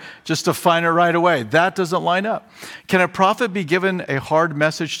 They're going to just define it right away. That doesn't line up. Can a prophet be given a hard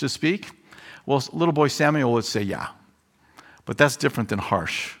message to speak? Well, little boy Samuel would say, yeah. But that's different than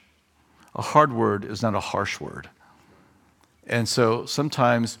harsh. A hard word is not a harsh word. And so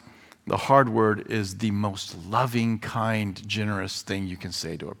sometimes the hard word is the most loving, kind, generous thing you can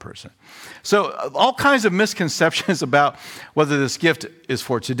say to a person. So all kinds of misconceptions about whether this gift is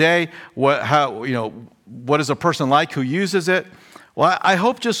for today, what is a person like who uses it. Well, I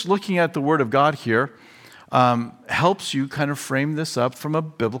hope just looking at the Word of God here helps you kind of frame this up from a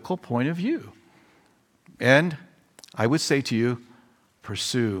biblical point of view. And I would say to you,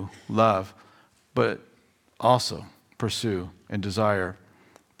 pursue love, but also pursue and desire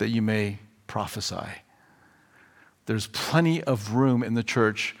that you may prophesy. There's plenty of room in the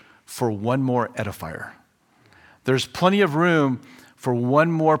church for one more edifier. There's plenty of room for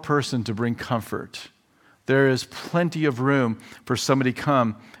one more person to bring comfort. There is plenty of room for somebody to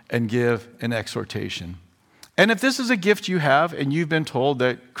come and give an exhortation. And if this is a gift you have and you've been told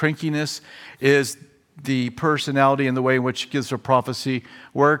that crankiness is the personality and the way in which gifts of prophecy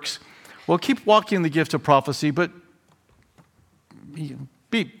works, well, keep walking in the gift of prophecy, but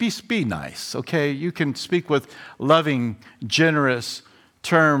Be nice, okay? You can speak with loving, generous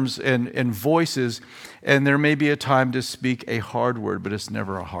terms and voices, and there may be a time to speak a hard word, but it's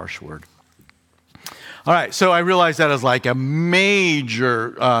never a harsh word. All right, so I realize that is like a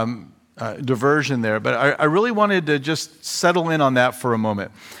major diversion there, but I really wanted to just settle in on that for a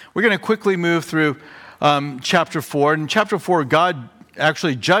moment. We're going to quickly move through chapter 4. In chapter 4, God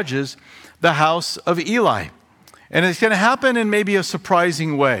actually judges the house of Eli. And it's going to happen in maybe a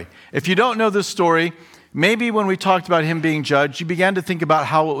surprising way. If you don't know this story, maybe when we talked about him being judged, you began to think about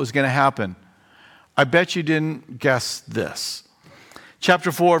how it was going to happen. I bet you didn't guess this.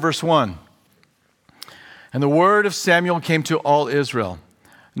 Chapter 4, verse 1. And the word of Samuel came to all Israel.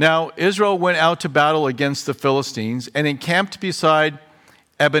 Now Israel went out to battle against the Philistines and encamped beside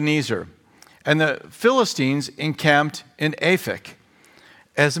Ebenezer. And the Philistines encamped in Aphek.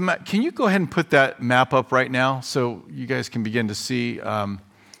 Can you go ahead and put that map up right now so you guys can begin to see,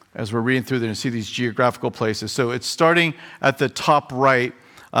 as we're reading through there, and see these geographical places. So it's starting at the top right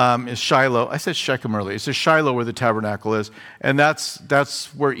is Shiloh. I said Shechem earlier. It's Shiloh where the tabernacle is, and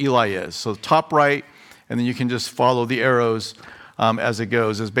that's where Eli is. So top right, and then you can just follow the arrows as it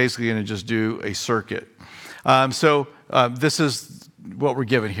goes. It's basically going to just do a circuit. This is what we're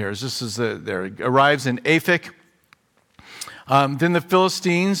given here. There it arrives in Aphek. Then the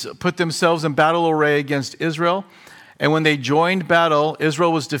Philistines put themselves in battle array against Israel. And when they joined battle,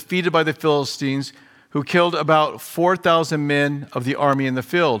 Israel was defeated by the Philistines, who killed about 4,000 men of the army in the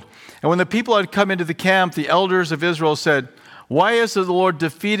field. And when the people had come into the camp, the elders of Israel said, "Why has the Lord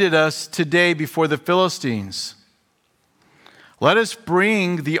defeated us today before the Philistines? Let us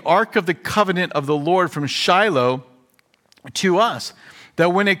bring the ark of the covenant of the Lord from Shiloh to us,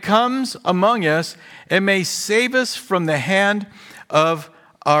 that when it comes among us, it may save us from the hand of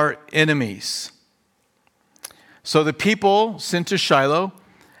our enemies." So the people sent to Shiloh,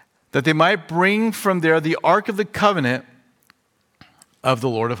 that they might bring from there the ark of the covenant of the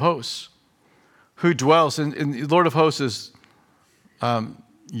Lord of hosts, who dwells, and the Lord of hosts is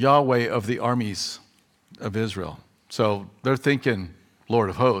Yahweh of the armies of Israel. So they're thinking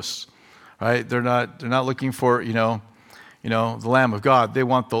Lord of hosts, right? They're not looking for, the Lamb of God. They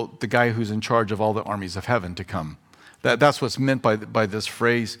want the guy who's in charge of all the armies of heaven to come. That's what's meant by this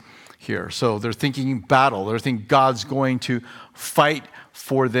phrase here. So they're thinking battle. They're thinking God's going to fight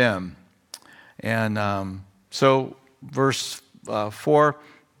for them. And so verse 4,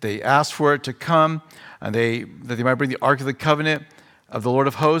 they asked for it to come, and that they might bring the ark of the covenant of the Lord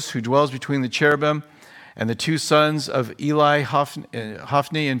of hosts, who dwells between the cherubim, and the two sons of Eli,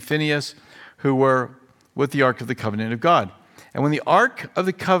 Hophni and Phinehas, who were with the ark of the covenant of God. And when the ark of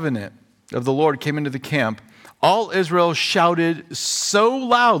the covenant of the Lord came into the camp, all Israel shouted so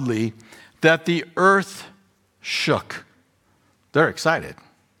loudly that the earth shook. They're excited.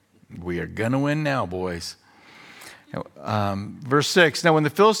 We are going to win now, boys. Verse 6, now when the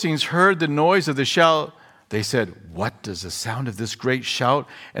Philistines heard the noise of the shout, they said, "What does the sound of this great shout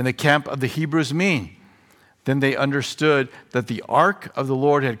in the camp of the Hebrews mean?" Then they understood that the ark of the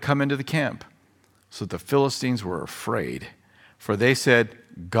Lord had come into the camp. So the Philistines were afraid, for they said,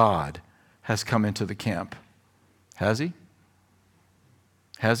 "God has come into the camp." Has he?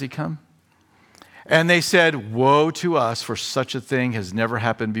 Has he come? And they said, "Woe to us, for such a thing has never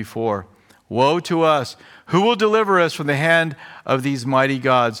happened before. Woe to us! Who will deliver us from the hand of these mighty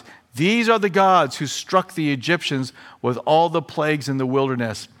gods? These are the gods who struck the Egyptians with all the plagues in the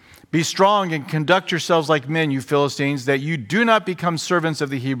wilderness. Be strong and conduct yourselves like men, you Philistines, that you do not become servants of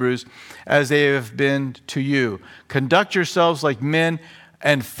the Hebrews, as they have been to you. Conduct yourselves like men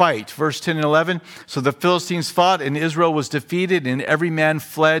and fight." Verse 10 and 11. So the Philistines fought, and Israel was defeated, and every man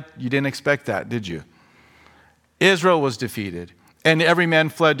fled. You didn't expect that, did you? Israel was defeated, and every man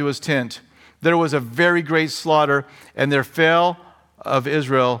fled to his tent. There was a very great slaughter, and there fell of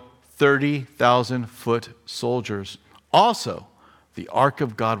Israel 30,000 foot soldiers. Also, the ark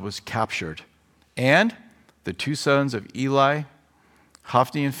of God was captured, and the two sons of Eli,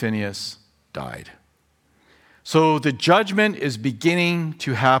 Hophni and Phinehas, died. So the judgment is beginning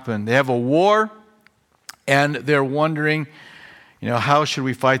to happen. They have a war, and they're wondering, how should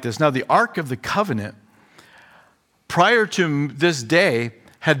we fight this? Now, the Ark of the Covenant, prior to this day,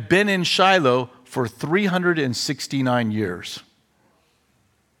 had been in Shiloh for 369 years.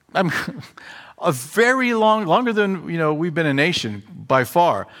 A very longer than, we've been a nation by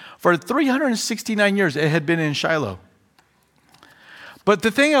far. For 369 years, it had been in Shiloh. But the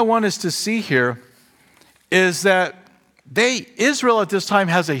thing I want us to see here is that Israel at this time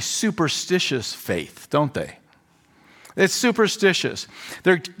has a superstitious faith, don't they? It's superstitious.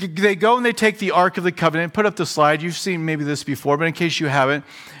 They go and they take the Ark of the Covenant. Put up the slide. You've seen maybe this before, but in case you haven't,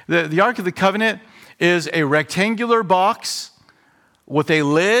 the Ark of the Covenant is a rectangular box with a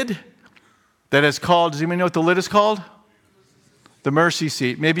lid that is called, does anybody know what the lid is called? The mercy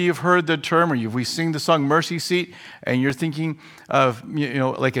seat. Maybe you've heard the term, or we sing the song Mercy Seat, and you're thinking of,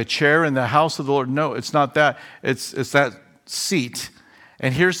 like a chair in the house of the Lord. No, it's not that. It's that seat.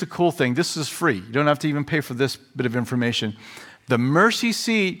 And here's the cool thing. This is free. You don't have to even pay for this bit of information. The mercy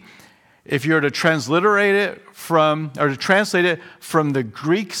seat, if you were to translate it from the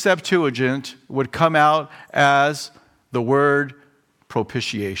Greek Septuagint, would come out as the word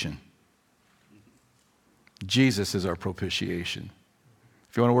propitiation. Jesus is our propitiation.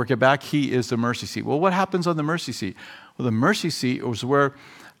 If you want to work it back, he is the mercy seat. Well, what happens on the mercy seat? Well, the mercy seat was where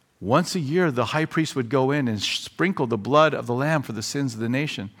once a year the high priest would go in and sprinkle the blood of the lamb for the sins of the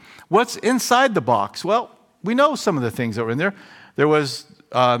nation. What's inside the box? Well, we know some of the things that were in there. There was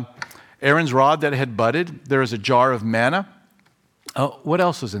Aaron's rod that had budded. There was a jar of manna. Oh, what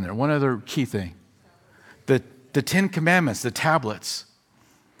else was in there? One other key thing. The Ten Commandments, the tablets.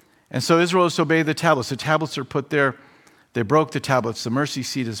 And so Israel is to obey the tablets. The tablets are put there. They broke the tablets. The mercy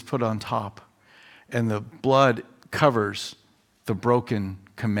seat is put on top. And the blood covers the broken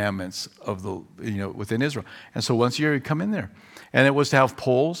commandments of within Israel. And so once a year you come in there. And it was to have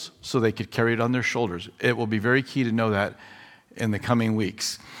poles so they could carry it on their shoulders. It will be very key to know that in the coming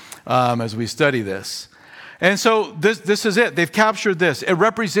weeks as we study this. And so this is it. They've captured this. It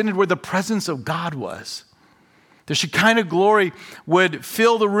represented where the presence of God was. The Shekinah glory would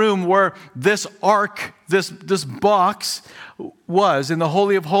fill the room where this ark, this box was in the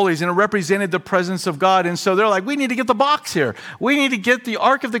Holy of Holies, and it represented the presence of God. And so they're like, we need to get the box here. We need to get the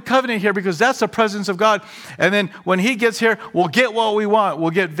Ark of the Covenant here because that's the presence of God. And then when he gets here, we'll get what we want.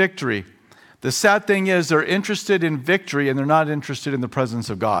 We'll get victory. The sad thing is they're interested in victory and they're not interested in the presence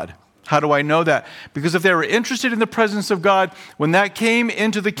of God. How do I know that? Because if they were interested in the presence of God, when that came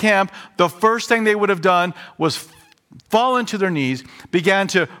into the camp, the first thing they would have done was fallen to their knees, began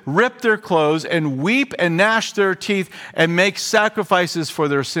to rip their clothes and weep and gnash their teeth and make sacrifices for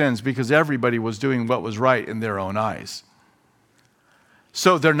their sins because everybody was doing what was right in their own eyes.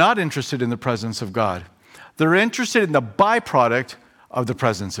 So they're not interested in the presence of God. They're interested in the byproduct of the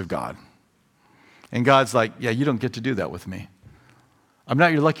presence of God. And God's like, yeah, you don't get to do that with me. I'm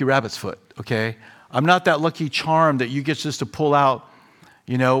not your lucky rabbit's foot, okay? I'm not that lucky charm that you get just to pull out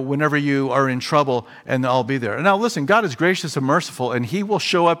whenever you are in trouble, and I'll be there. And now listen, God is gracious and merciful, and he will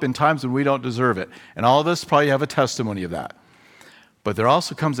show up in times when we don't deserve it. And all of us probably have a testimony of that. But there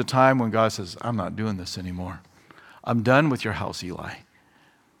also comes a time when God says, I'm not doing this anymore. I'm done with your house, Eli.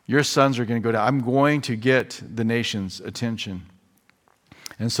 Your sons are going to go down. I'm going to get the nation's attention.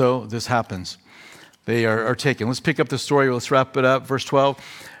 And so this happens. They are taken. Let's pick up the story. Let's wrap it up. Verse 12.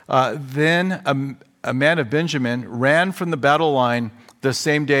 Then a man of Benjamin ran from the battle line the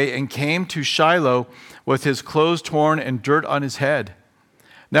same day and came to Shiloh with his clothes torn and dirt on his head.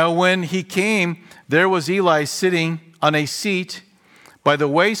 Now when he came, there was Eli sitting on a seat by the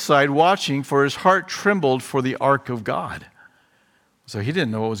wayside watching, for his heart trembled for the ark of God. So he didn't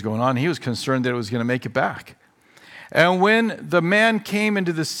know what was going on. He was concerned that it was going to make it back. And when the man came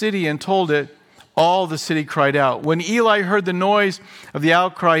into the city and told it, all the city cried out. When Eli heard the noise of the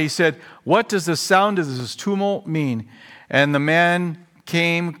outcry, he said, what does the sound of this tumult mean? And the man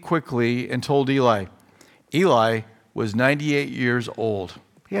came quickly and told Eli. Eli was 98 years old.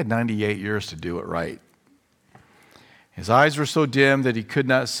 He had 98 years to do it right. His eyes were so dim that he could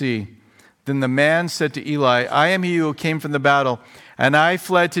not see. Then the man said to Eli, I am he who came from the battle, and I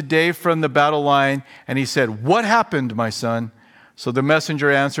fled today from the battle line. And he said, what happened, my son? So the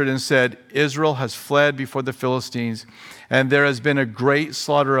messenger answered and said, Israel has fled before the Philistines, and there has been a great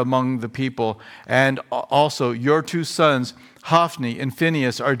slaughter among the people. And also your two sons, Hophni and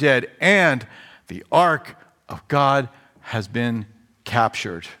Phinehas, are dead, and the ark of God has been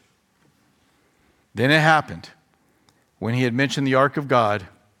captured. Then it happened, when he had mentioned the ark of God,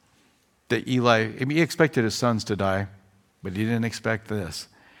 that he expected his sons to die, but he didn't expect this.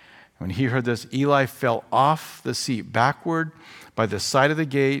 When he heard this, Eli fell off the seat backward by the side of the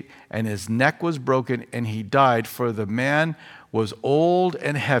gate, and his neck was broken, and he died, for the man was old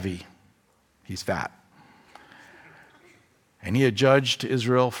and heavy. He's fat. And he had judged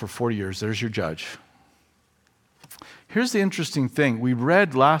Israel for 40 years. There's your judge. Here's the interesting thing. We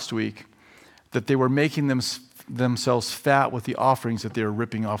read last week that they were making themselves fat with the offerings that they were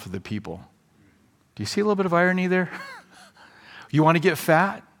ripping off of the people. Do you see a little bit of irony there? You want to get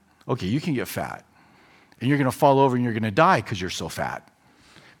fat? Okay, you can get fat. And you're going to fall over and you're going to die because you're so fat.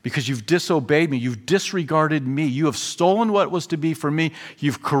 because you've disobeyed me. You've disregarded me. You have stolen what was to be for me.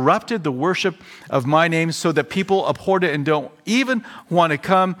 You've corrupted the worship of my name so that people abhorred it and don't even want to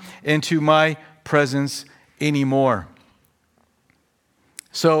come into my presence anymore.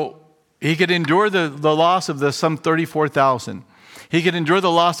 So he could endure the loss of the some 34,000. He could endure the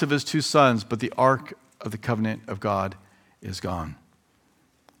loss of his 2 sons, but the ark of the covenant of God is gone.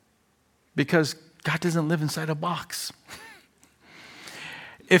 Because God doesn't live inside a box.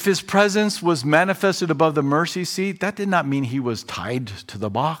 If his presence was manifested above the mercy seat, that did not mean he was tied to the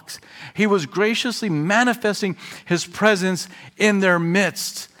box. He was graciously manifesting his presence in their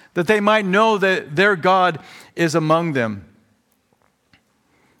midst, that they might know that their God is among them.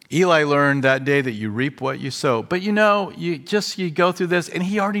 Eli learned that day that you reap what you sow. But you go through this, and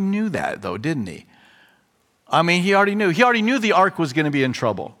he already knew that, though, didn't he? I mean, he already knew. He already knew the ark was going to be in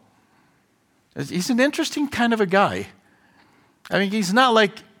trouble. He's an interesting kind of a guy. I mean, he's not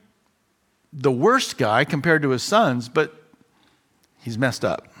like the worst guy compared to his sons, but he's messed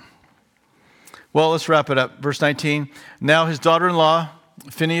up. Well, let's wrap it up. Verse 19. Now his daughter-in-law,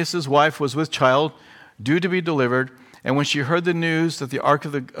 Phinehas' wife, was with child, due to be delivered. And when she heard the news that the ark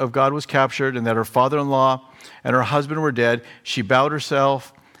of God was captured and that her father-in-law and her husband were dead, she bowed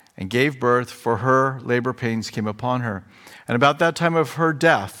herself and gave birth, for her labor pains came upon her. And about that time of her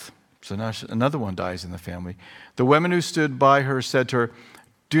death, so now another one dies in the family, the women who stood by her said to her,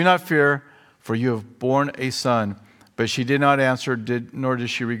 "Do not fear, for you have borne a son." But she did not answer, nor did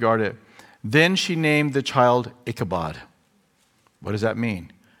she regard it. Then she named the child Ichabod. What does that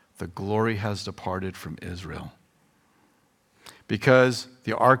mean? The glory has departed from Israel. Because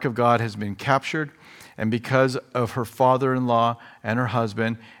the ark of God has been captured, and because of her father-in-law and her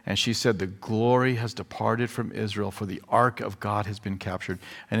husband, and she said, the glory has departed from Israel, for the ark of God has been captured.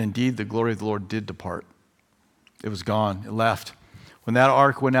 And indeed, the glory of the Lord did depart. It was gone. It left. When that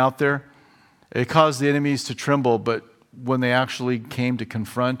ark went out there, it caused the enemies to tremble, but when they actually came to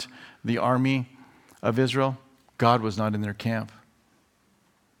confront the army of Israel, God was not in their camp.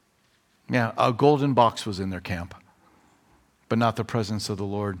 Yeah, a golden box was in their camp, but not the presence of the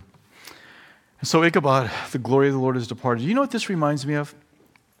Lord. And so Ichabod, the glory of the Lord has departed. You know what this reminds me of?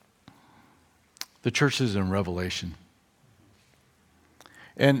 The churches in Revelation.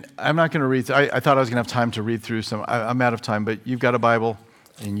 And I'm not going to read, I thought I was going to have time to read through some. I'm out of time, but you've got a Bible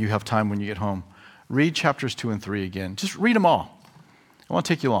and you have time when you get home. Read chapters 2 and 3 again. Just read them all. It won't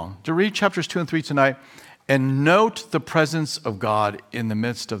take you long. To read chapters 2 and 3 tonight and note the presence of God in the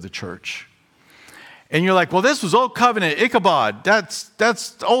midst of the church. And you're like, well, this was Old Covenant, Ichabod.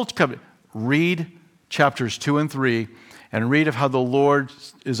 That's Old Covenant. Read chapters 2 and 3 and read of how the Lord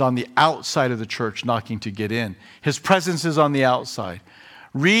is on the outside of the church knocking to get in. His presence is on the outside.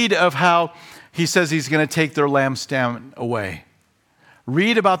 Read of how he says he's going to take their lampstand away.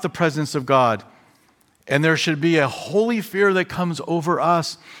 Read about the presence of God. And there should be a holy fear that comes over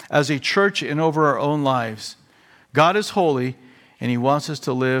us as a church and over our own lives. God is holy, and he wants us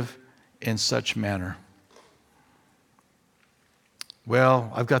to live in such manner.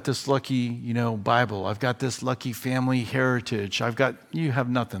 Well, I've got this lucky, Bible. I've got this lucky family heritage. You have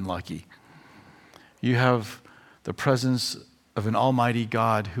nothing lucky. You have the presence of an almighty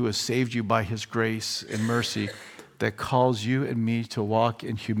God who has saved you by his grace and mercy that calls you and me to walk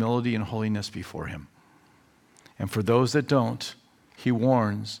in humility and holiness before him. And for those that don't, he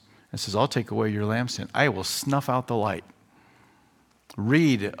warns and says, I'll take away your lampstand. I will snuff out the light.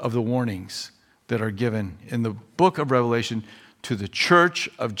 Read of the warnings that are given in the book of Revelation to the church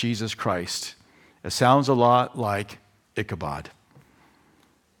of Jesus Christ. It sounds a lot like Ichabod.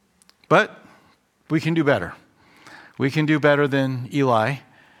 But we can do better. We can do better than Eli.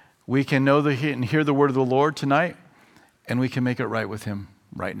 We can know and hear the word of the Lord tonight, and we can make it right with him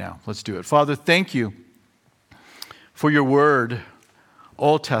right now. Let's do it. Father, thank you for your word,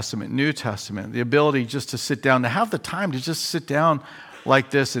 Old Testament, New Testament, the ability just to sit down, to have the time to just sit down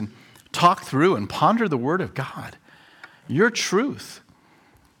like this and talk through and ponder the word of God, your truth,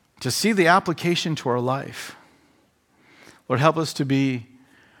 to see the application to our life. Lord, help us to be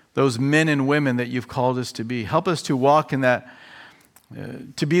those men and women that you've called us to be. Help us to walk in that,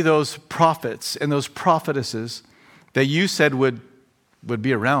 to be those prophets and those prophetesses that you said would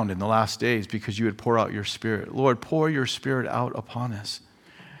be around in the last days because you would pour out your Spirit. Lord, pour your Spirit out upon us.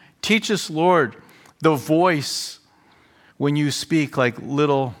 Teach us, Lord, the voice when you speak like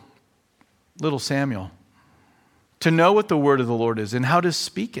little Samuel, to know what the word of the Lord is and how to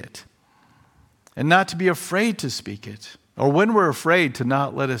speak it, and not to be afraid to speak it, or when we're afraid to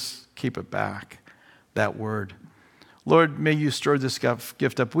not let us keep it back, that word. Lord, may you stir this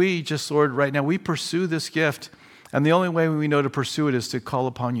gift up. We just, Lord, right now, we pursue this gift And the only way we know to pursue it is to call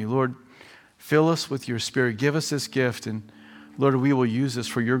upon you. Lord, fill us with your Spirit. Give us this gift. And Lord, we will use this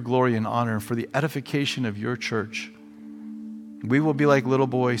for your glory and honor, for the edification of your church. We will be like little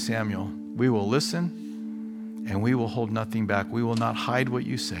boy Samuel. We will listen and we will hold nothing back. We will not hide what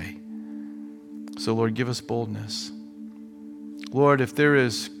you say. So Lord, give us boldness. Lord, if there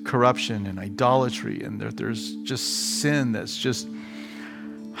is corruption and idolatry and there's just sin that's just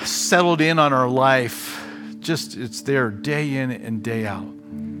settled in on our life, it's there day in and day out.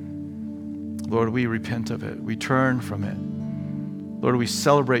 Lord, we repent of it. We turn from it. Lord, we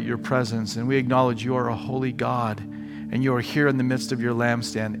celebrate your presence and we acknowledge you are a holy God and you are here in the midst of your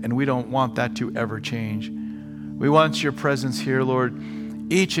lampstand, and we don't want that to ever change. We want your presence here, Lord,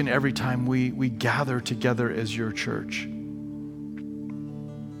 each and every time we gather together as your church.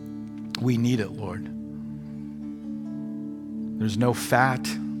 We need it, Lord. There's no fat,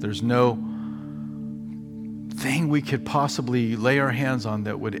 there's no thing we could possibly lay our hands on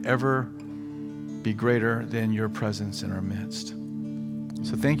that would ever be greater than your presence in our midst.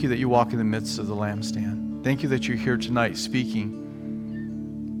 So thank you that you walk in the midst of the lampstand. Thank you that you're here tonight speaking.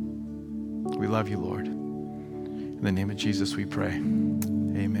 We love you, Lord. In the name of Jesus we pray.